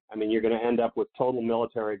way. You're going to end up with total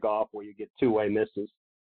military golf where you get two-way misses.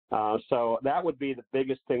 So that would be the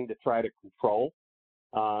biggest thing to try to control,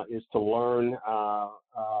 is to learn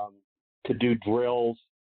to do drills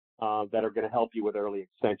that are going to help you with early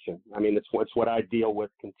extension. It's what I deal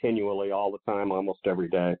with continually all the time, almost every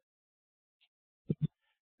day.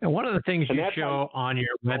 And one of the things you show on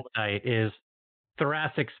your website is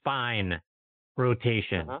thoracic spine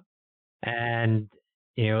rotation. Uh-huh. And,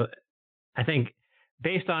 I think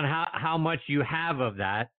based on how much you have of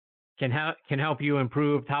that can help you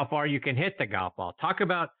improve how far you can hit the golf ball. Talk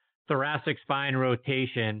about thoracic spine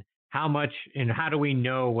rotation. How much and how do we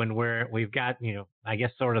know when we've got, I guess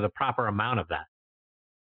sort of the proper amount of that?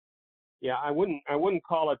 Yeah, I wouldn't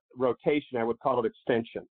call it rotation. I would call it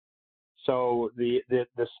extension. So the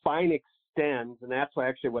spine extends, and that's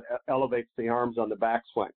actually what elevates the arms on the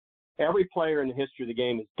backswing. Every player in the history of the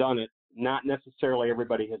game has done it. Not necessarily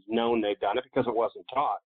everybody has known they've done it because it wasn't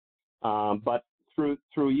taught. But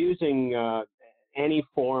through using any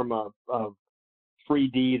form of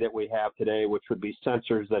 3D that we have today, which would be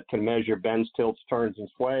sensors that can measure bends, tilts, turns, and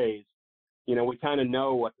sways, we kind of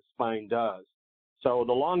know what the spine does. So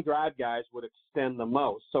the long drive guys would extend the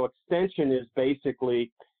most. So extension is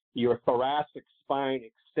basically your thoracic spine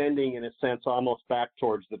extending, in a sense, almost back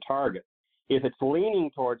towards the target. If it's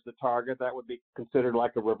leaning towards the target, that would be considered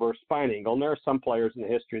like a reverse spine angle. And there are some players in the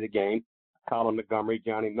history of the game Colin Montgomery,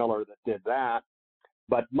 Johnny Miller that did that.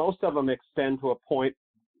 But most of them extend to a point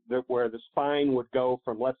where the spine would go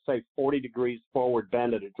from, let's say, 40 degrees forward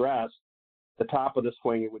bend at address. The top of the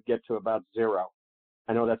swing, it would get to about 0.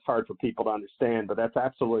 I know that's hard for people to understand, but that's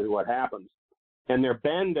absolutely what happens. And their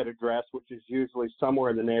bend at address, which is usually somewhere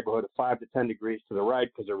in the neighborhood of 5 to 10 degrees to the right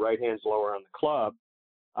because their right hand's lower on the club,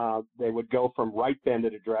 they would go from right bend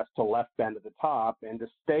at address to left bend at the top. And to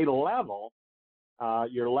stay level,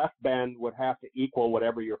 your left bend would have to equal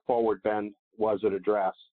whatever your forward bend was at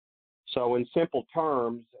address. So in simple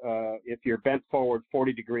terms, if you're bent forward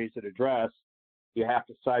 40 degrees at address, you have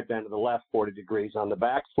to side bend to the left 40 degrees on the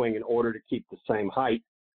backswing in order to keep the same height.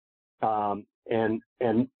 And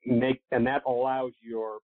that allows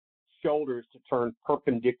your shoulders to turn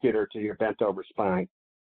perpendicular to your bent over spine.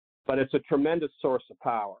 But it's a tremendous source of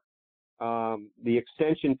power. The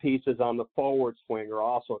extension pieces on the forward swing are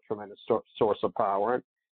also a tremendous source of power.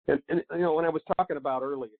 And when I was talking about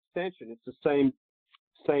early extension, it's the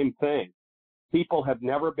same thing. People have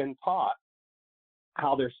never been taught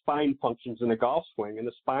how their spine functions in a golf swing, and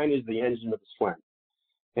the spine is the engine of the swing.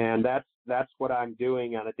 And that's what I'm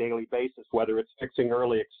doing on a daily basis, whether it's fixing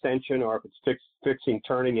early extension or if it's fixing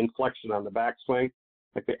turning inflection on the backswing.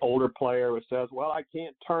 Like the older player who says, well, I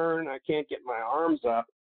can't turn, I can't get my arms up,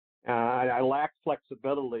 I lack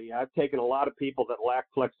flexibility. I've taken a lot of people that lack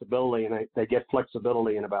flexibility, and they get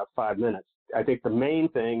flexibility in about 5 minutes. I think the main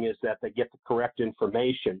thing is that they get the correct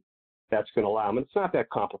information that's going to allow them. It's not that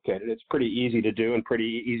complicated. It's pretty easy to do and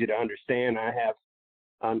pretty easy to understand. I have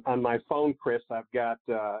on my phone, Chris, I've got,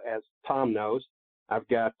 as Tom knows, I've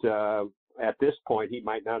got, at this point, he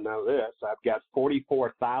might not know this, I've got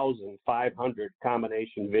 44,500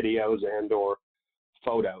 combination videos and or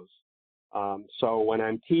photos. So when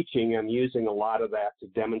I'm teaching, I'm using a lot of that to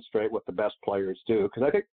demonstrate what the best players do. Because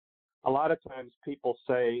I think a lot of times people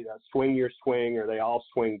say, swing your swing, or they all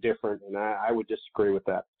swing different, and I would disagree with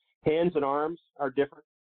that. Hands and arms are different.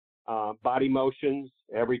 Body motions,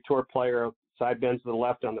 every tour player side bends to the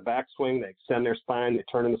left on the backswing. They extend their spine, they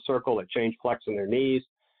turn in the circle, they change flex in their knees.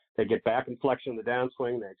 They get back in flexion in the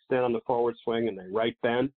downswing, they extend on the forward swing, and they right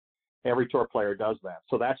bend. Every tour player does that.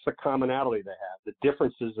 So that's the commonality they have. The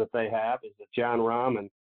differences that they have is that John Rahm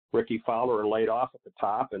and Ricky Fowler are laid off at the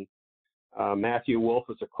top, and Matthew Wolff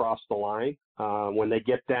is across the line. When they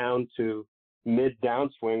get down to mid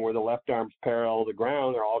downswing where the left arm's parallel to the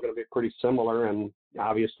ground, they're all going to be pretty similar, and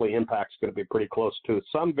obviously impact's going to be pretty close to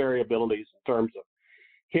some variabilities in terms of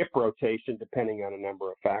hip rotation depending on a number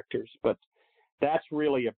of factors. But that's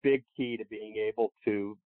really a big key to being able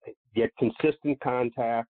to get consistent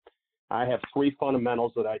contact. I have 3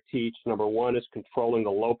 fundamentals that I teach. Number 1 is controlling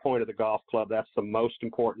the low point of the golf club. That's the most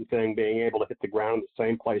important thing, being able to hit the ground in the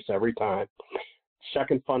same place every time.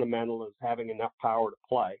 Second fundamental is having enough power to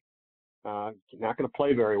play. You're not going to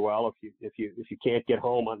play very well if you can't get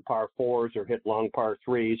home on par 4s or hit long par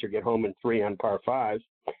 3s or get home in 3 on par 5s.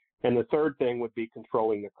 And the third thing would be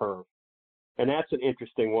controlling the curve. And that's an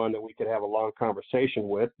interesting one that we could have a long conversation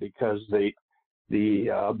with, because the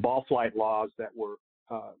ball flight laws that were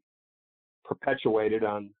perpetuated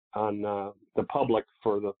on the public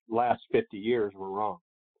for the last 50 years were wrong.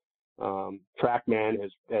 TrackMan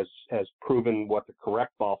has proven what the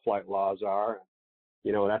correct ball flight laws are.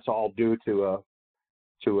 You know, that's all due to a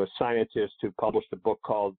scientist who published a book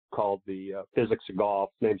called The Physics of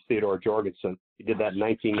Golf, named Theodore Jorgensen. He did that in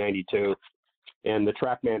 1992, and the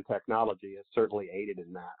TrackMan technology has certainly aided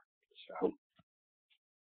in that.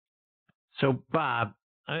 So Bob,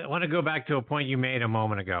 I want to go back to a point you made a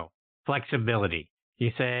moment ago. Flexibility.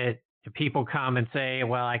 You said people come and say,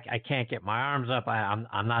 well, I can't get my arms up.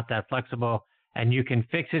 I'm not that flexible. And you can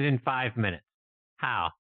fix it in 5 minutes. How?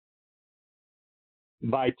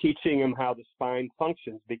 By teaching them how the spine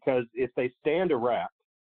functions, because if they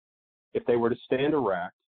were to stand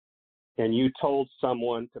erect and you told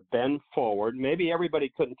someone to bend forward, maybe everybody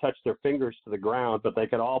couldn't touch their fingers to the ground, but they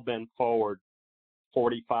could all bend forward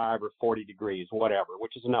 45 or 40 degrees, whatever,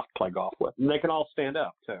 which is enough to play golf with. And they can all stand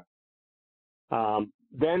up too.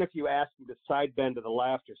 Then if you ask them to side bend to the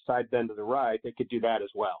left or side bend to the right, they could do that as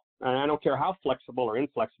well. And I don't care how flexible or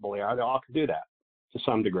inflexible they are, they all can do that to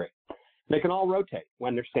some degree. They can all rotate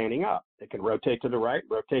when they're standing up. They can rotate to the right,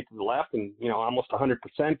 rotate to the left, and almost 100%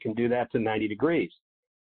 can do that to 90 degrees.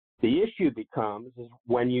 The issue becomes is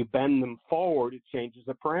when you bend them forward, it changes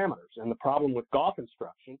the parameters. And the problem with golf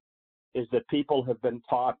instruction is that people have been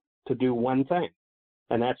taught to do one thing,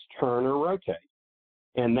 and that's turn or rotate.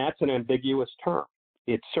 And that's an ambiguous term.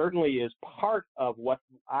 It certainly is part of what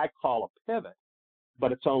I call a pivot,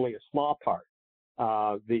 but it's only a small part.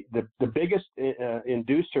 The biggest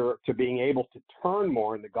inducer to being able to turn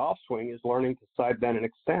more in the golf swing is learning to side bend and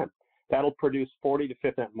extend. That'll produce 40 to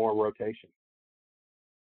 50% more rotation.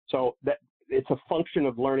 So that it's a function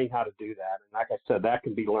of learning how to do that. And like I said, that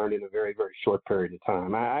can be learned in a very, very short period of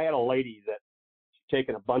time. I had a lady that she'd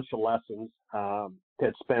taken a bunch of lessons,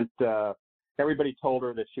 had spent, everybody told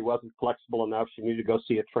her that she wasn't flexible enough. She needed to go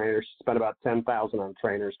see a trainer. She spent about $10,000 on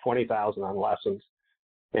trainers, $20,000 on lessons.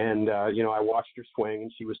 And, I watched her swing,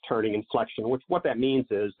 and she was turning in flexion, which what that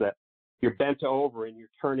means is that you're bent over and you're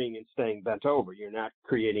turning and staying bent over. You're not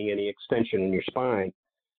creating any extension in your spine.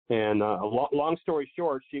 And long story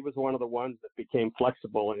short, she was one of the ones that became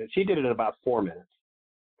flexible, and she did it in about 4 minutes.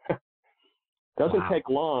 Doesn't take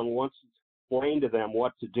long once it's explained to them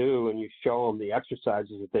what to do and you show them the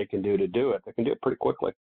exercises that they can do to do it. They can do it pretty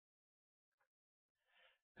quickly.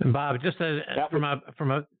 And Bob, just from a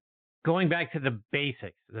going back to the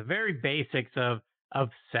basics, the very basics of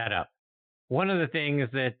setup. One of the things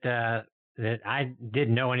that I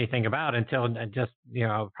didn't know anything about until just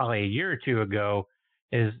probably a year or two ago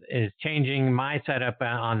is changing my setup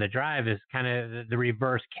on the drive is kind of the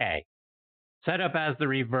reverse K. Set up as the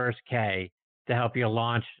reverse K to help you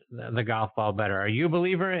launch the golf ball better. Are you a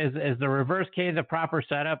believer? Is the reverse K the proper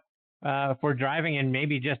setup for driving and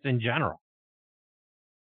maybe just in general?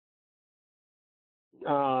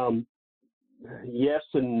 Yes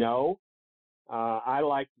and no. I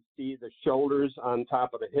like to see the shoulders on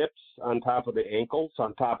top of the hips, on top of the ankles,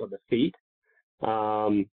 on top of the feet.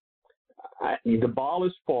 The ball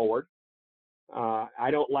is forward.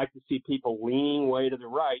 I don't like to see people leaning way to the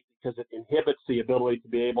right because it inhibits the ability to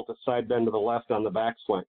be able to side bend to the left on the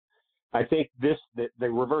backswing. I think the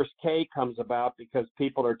reverse K comes about because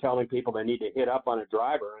people are telling people they need to hit up on a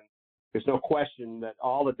driver, and there's no question that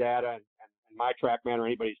all the data and my TrackMan or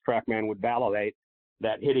anybody's TrackMan would validate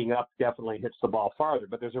that hitting up definitely hits the ball farther.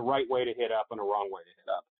 But there's a right way to hit up and a wrong way to hit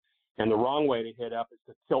up, and the wrong way to hit up is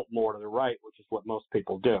to tilt more to the right, which is what most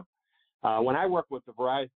people do. When I work with the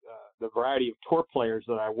variety of tour players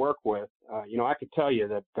that I work with, I could tell you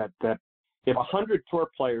that if 100 tour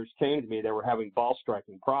players came to me that were having ball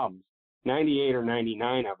striking problems, 98 or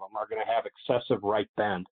 99 of them are going to have excessive right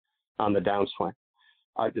bend on the downswing.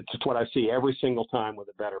 It's what I see every single time with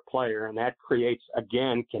a better player, and that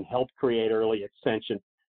can help create early extension.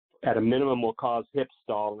 At a minimum will cause hip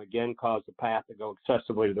stall and again cause the path to go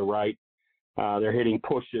excessively to the right. They're hitting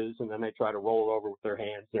pushes, and then they try to roll it over with their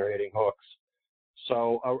hands. They're hitting hooks.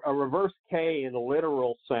 So a reverse K in the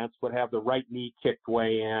literal sense would have the right knee kicked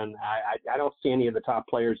way in. I don't see any of the top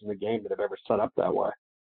players in the game that have ever set up that way.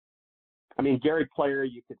 I mean, Gary Player,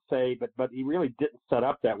 you could say, but he really didn't set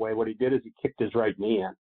up that way. What he did is he kicked his right knee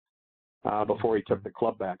in before he took the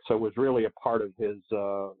club back. So it was really a part of his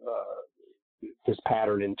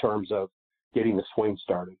pattern in terms of getting the swing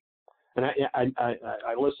started. And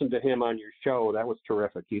I listened to him on your show. That was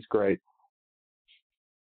terrific. He's great.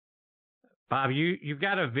 Bob, you've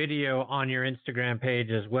got a video on your Instagram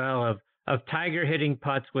page as well of Tiger hitting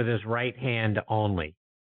putts with his right hand only.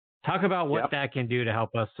 Talk about what that can do to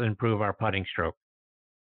help us improve our putting stroke.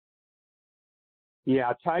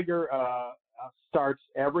 Yeah, Tiger starts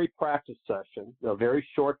every practice session, a very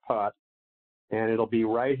short putt, and it'll be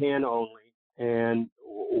right hand only. And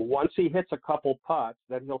once he hits a couple putts,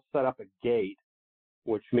 then he'll set up a gate,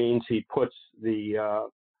 which means he puts a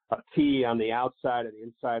tee on the outside and the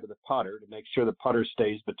inside of the putter to make sure the putter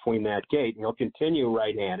stays between that gate. And he'll continue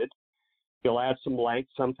right-handed. He'll add some length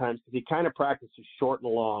sometimes because he kind of practices short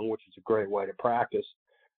and long, which is a great way to practice.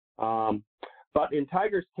 But in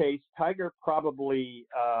Tiger's case, Tiger probably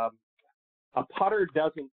a putter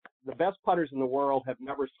doesn't. The best putters in the world have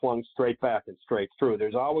never swung straight back and straight through.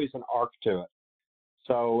 There's always an arc to it.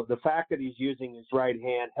 So the fact that he's using his right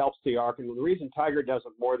hand helps the arc. And the reason Tiger does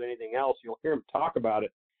it more than anything else, you'll hear him talk about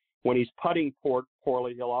it. When he's putting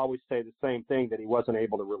poorly, he'll always say the same thing, that he wasn't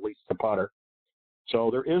able to release the putter.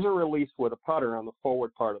 So there is a release with a putter on the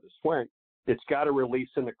forward part of the swing. It's got to release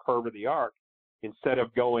in the curve of the arc instead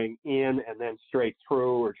of going in and then straight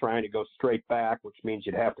through or trying to go straight back, which means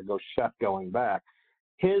you'd have to go shut going back.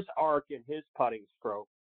 His arc in his putting stroke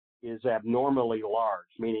is abnormally large,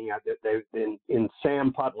 meaning that in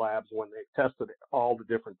Sam Putt Labs, when they tested all the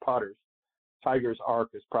different putters, Tiger's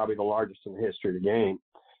arc is probably the largest in the history of the game,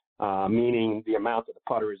 meaning the amount that the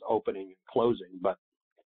putter is opening and closing. But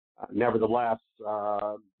nevertheless,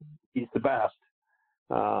 he's the best.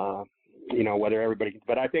 Whether everybody can,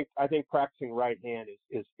 but I think practicing right hand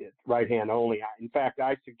is right hand only. In fact,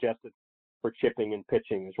 I suggest it for chipping and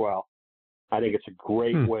pitching as well. I think it's a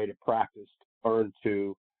great way to practice, to learn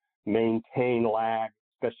to maintain lag,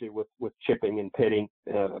 especially with chipping and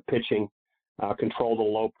pitching. control the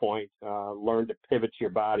low point, learn to pivot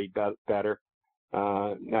your body better.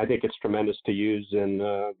 I think it's tremendous to use in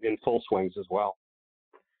full swings as well.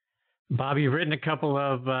 Bob, you've written a couple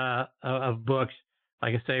of books.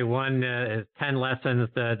 Like I say, one is 10 Lessons,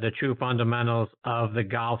 the True Fundamentals of the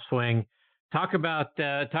Golf Swing. Talk about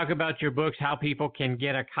your books, how people can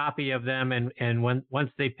get a copy of them, and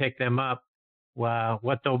once they pick them up,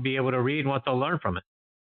 what they'll be able to read and what they'll learn from it.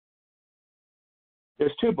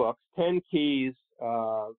 There's two books. 10 Keys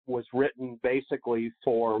was written basically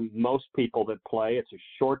for most people that play. It's a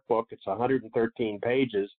short book. It's 113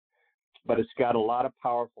 pages, but it's got a lot of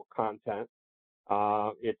powerful content.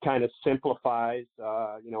 It kind of simplifies.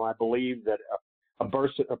 I believe that a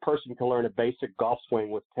person can learn a basic golf swing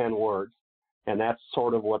with 10 words, and that's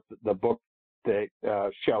sort of what the book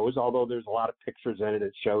shows, although there's a lot of pictures in it.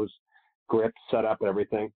 It shows grip, setup,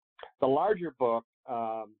 everything. The larger book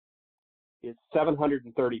is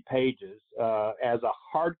 730 pages. As a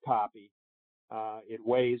hard copy, it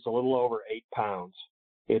weighs a little over 8 pounds.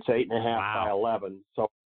 It's 8.5 by 11. So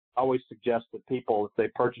I always suggest that people, if they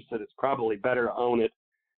purchase it, it's probably better to own it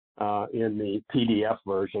in the PDF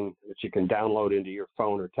version that you can download into your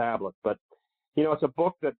phone or tablet. But it's a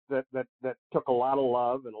book that took a lot of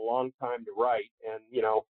love and a long time to write. And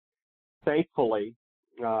thankfully,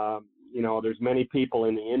 there's many people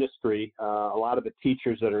in the industry. A lot of the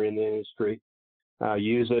teachers that are in the industry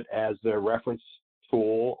use it as their reference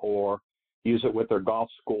tool or use it with their golf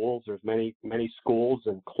schools. There's many schools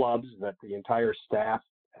and clubs that the entire staff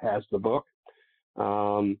has the book.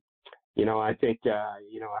 I think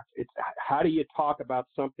it's how do you talk about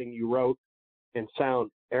something you wrote and sound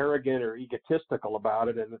arrogant or egotistical about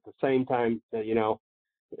it, and at the same time,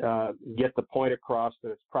 get the point across that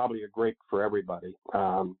it's probably a great for everybody.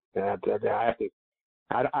 I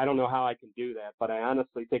don't know how I can do that, but I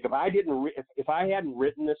honestly think if I hadn't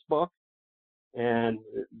written this book and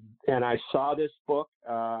I saw this book,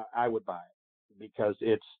 I would buy it because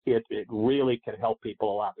it really can help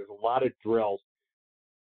people a lot. There's a lot of drills.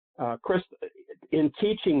 Chris, in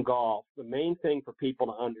teaching golf, the main thing for people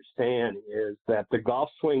to understand is that the golf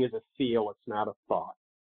swing is a feel, it's not a thought.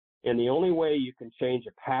 And the only way you can change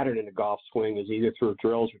a pattern in a golf swing is either through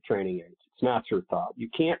drills or training aids. It's not through thought. You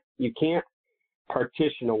can't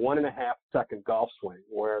partition a 1.5 second golf swing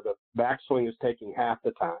where the backswing is taking half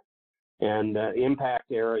the time and the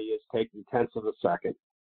impact area is taking tenths of a second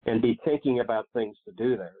and be thinking about things to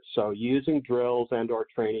do there. So using drills and or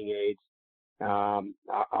training aids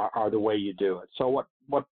are the way you do it. So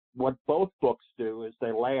what both books do is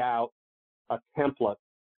they lay out a template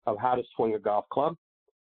of how to swing a golf club.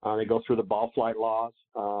 They go through the ball flight laws.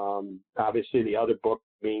 Obviously, the other book,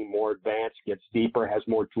 being more advanced, gets deeper, has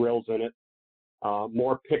more drills in it,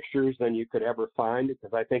 more pictures than you could ever find.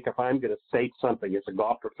 Because I think if I'm going to state something as a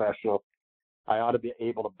golf professional, I ought to be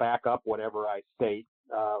able to back up whatever I state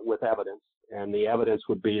with evidence. And the evidence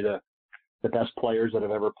would be the best players that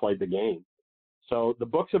have ever played the game. So the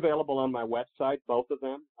book's available on my website, both of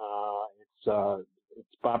them.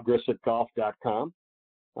 It's bobgrissettgolf.com.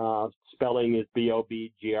 Spelling is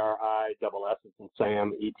BOBGRISS as in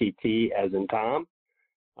Sam, ETT as in Tom,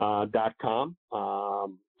 .com.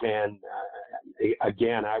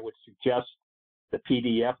 Again, I would suggest the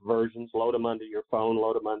PDF versions, load them onto your phone,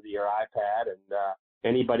 load them onto your iPad, and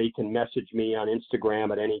anybody can message me on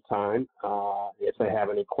Instagram at any time. If they have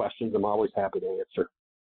any questions, I'm always happy to answer.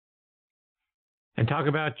 And talk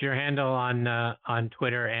about your handle on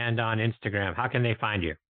Twitter and on Instagram. How can they find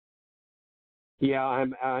you? Yeah,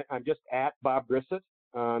 I'm just at Bob Grissett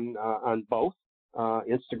on both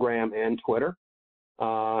Instagram and Twitter,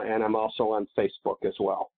 and I'm also on Facebook as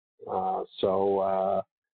well. So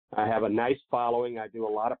I have a nice following. I do a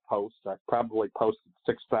lot of posts. I've probably posted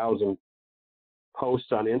 6,000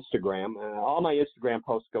 posts on Instagram. All my Instagram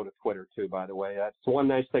posts go to Twitter too, by the way. That's one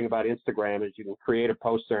nice thing about Instagram is you can create a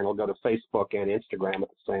post there and it'll go to Facebook and Instagram at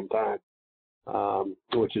the same time,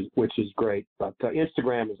 which is great. But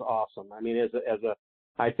Instagram is awesome. I mean,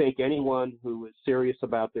 I think anyone who is serious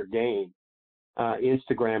about their game,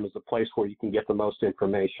 Instagram is the place where you can get the most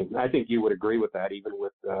information. I think you would agree with that, even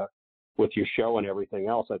with your show and everything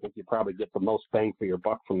else. I think you probably get the most bang for your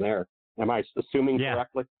buck from there. Am I assuming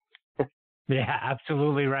correctly? Yeah,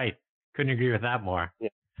 absolutely right. Couldn't agree with that more. Yeah.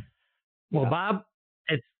 Well, Bob,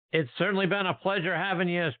 it's certainly been a pleasure having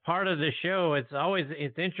you as part of the show.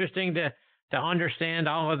 It's interesting to understand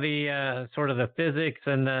all of the sort of the physics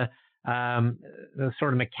and the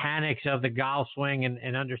sort of mechanics of the golf swing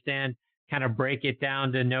and understand, kind of break it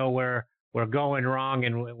down to know where we're going wrong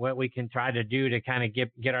and what we can try to do to kind of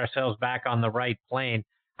get ourselves back on the right plane.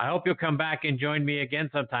 I hope you'll come back and join me again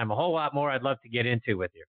sometime. A whole lot more I'd love to get into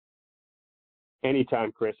with you.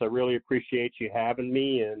 Anytime, Chris. I really appreciate you having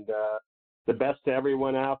me, and the best to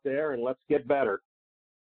everyone out there, and let's get better.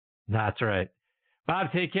 That's right.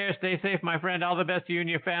 Bob, take care. Stay safe, my friend. All the best to you and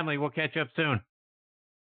your family. We'll catch up soon.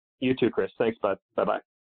 You too, Chris. Thanks, bud. Bye-bye.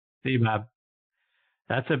 See you, Bob.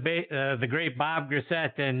 That's the great Bob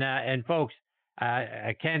Grissett. And folks,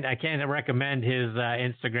 I can't recommend his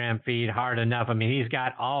Instagram feed hard enough. I mean, he's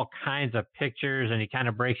got all kinds of pictures, and he kind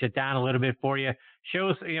of breaks it down a little bit for you.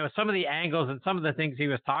 Shows, some of the angles and some of the things he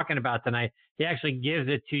was talking about tonight. He actually gives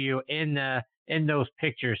it to you in those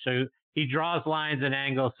pictures. So he draws lines and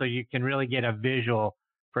angles so you can really get a visual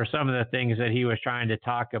for some of the things that he was trying to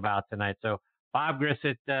talk about tonight. So Bob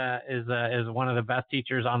Grissett is one of the best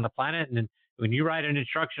teachers on the planet. And when you write an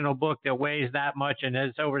instructional book that weighs that much and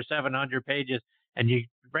is over 700 pages, and you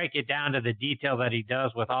break it down to the detail that he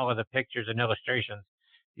does with all of the pictures and illustrations,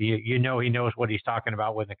 you know he knows what he's talking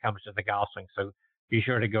about when it comes to the golf swing. So be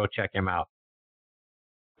sure to go check him out.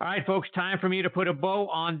 All right, folks, time for me to put a bow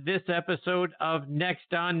on this episode of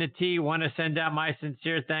Next on the Tee. Want to send out my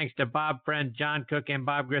sincere thanks to Bob Friend, John Cook, and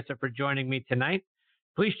Bob Grissett for joining me tonight.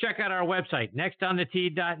 Please check out our website,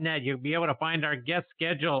 nextonthetee.net. You'll be able to find our guest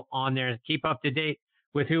schedule on there and keep up to date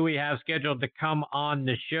with who we have scheduled to come on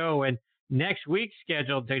the show. And next week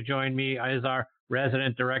scheduled to join me is our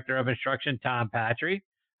resident director of instruction, Tom Patry.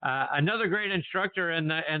 Another great instructor and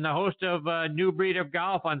the host of New Breed of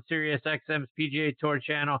Golf on Sirius XM's PGA Tour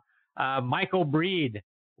channel, Michael Breed,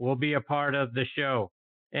 will be a part of the show.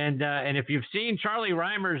 And if you've seen Charlie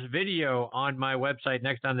Reimer's video on my website,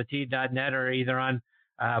 nextonthetee.net, or either on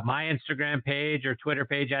my Instagram page or Twitter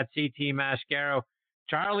page at CT Mascaro,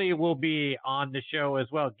 Charlie will be on the show as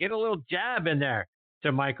well. Get a little jab in there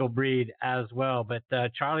to Michael Breed as well. But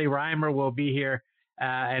Charlie Reimer will be here.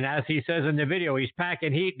 And as he says in the video, he's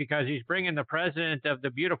packing heat because he's bringing the president of the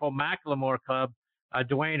beautiful Macklemore Club,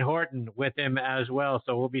 Dwayne Horton, with him as well.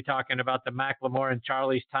 So we'll be talking about the Macklemore and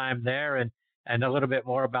Charlie's time there and a little bit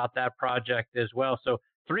more about that project as well. So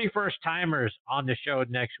 3 first-timers on the show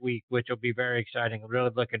next week, which will be very exciting. Really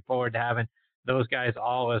looking forward to having those guys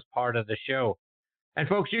all as part of the show. And,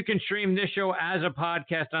 folks, you can stream this show as a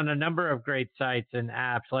podcast on a number of great sites and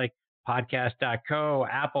apps like podcast.co,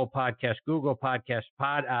 Apple Podcasts, Google Podcasts,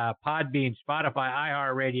 Podbean, Spotify,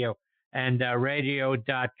 iHeartRadio, and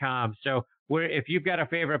radio.com. So if you've got a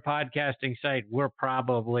favorite podcasting site, we're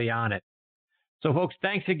probably on it. So, folks,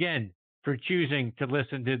 thanks again for choosing to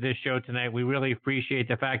listen to this show tonight. We really appreciate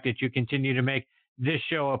the fact that you continue to make this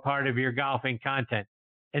show a part of your golfing content.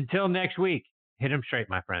 Until next week, hit 'em straight,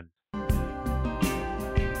 my friends.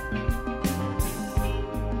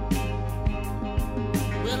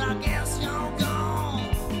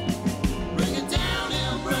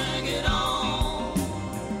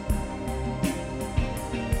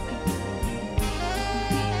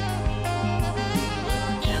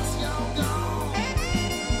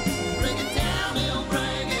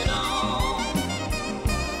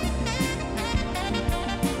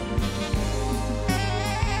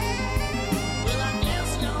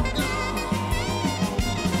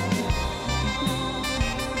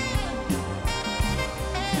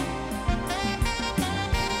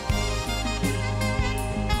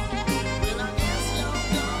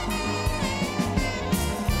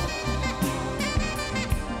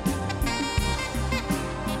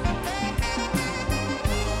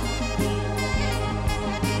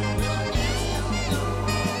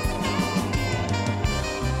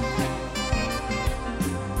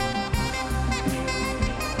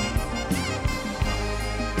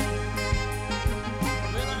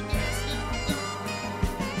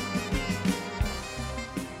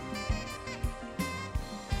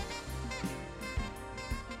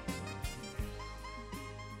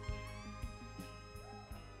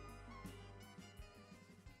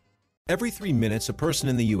 Every 3 minutes, a person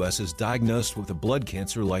in the U.S. is diagnosed with a blood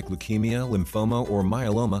cancer like leukemia, lymphoma, or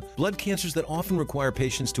myeloma, blood cancers that often require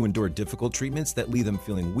patients to endure difficult treatments that leave them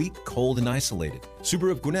feeling weak, cold, and isolated.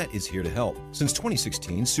 Subaru of Gwinnett is here to help. Since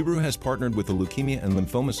 2016, Subaru has partnered with the Leukemia and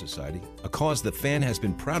Lymphoma Society, a cause that FAN has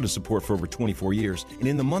been proud to support for over 24 years. And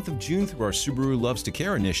in the month of June, through our Subaru Loves to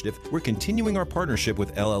Care initiative, we're continuing our partnership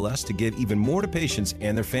with LLS to give even more to patients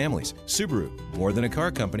and their families. Subaru, more than a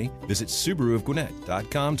car company. Visit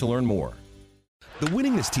SubaruofGwinnett.com to learn more. The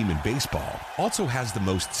winningest team in baseball also has the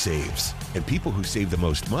most saves, and people who save the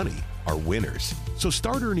most money are winners. So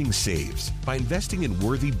start earning saves by investing in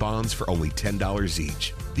worthy bonds for only $10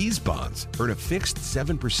 each. These bonds earn a fixed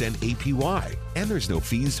 7% APY, and there's no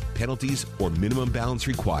fees, penalties, or minimum balance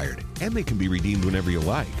required, and they can be redeemed whenever you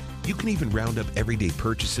like. You can even round up everyday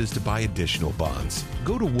purchases to buy additional bonds.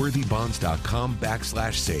 Go to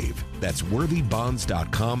worthybonds.com/save. That's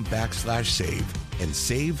worthybonds.com/save and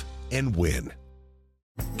save and win.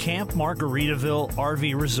 Camp Margaritaville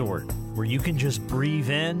RV Resort, where you can just breathe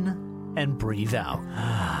in and breathe out.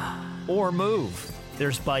 Or move.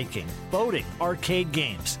 There's biking, boating, arcade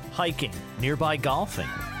games, hiking, nearby golfing.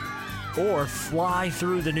 Or fly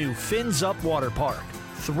through the new Fins Up Water Park.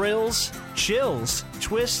 Thrills, chills,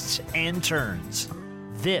 twists, and turns.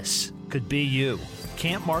 This could be you.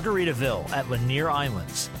 Camp Margaritaville at Lanier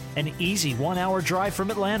Islands. An easy 1-hour drive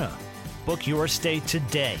from Atlanta. Book your stay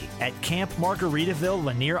today at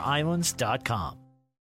campmargaritavillelanierIslands.com.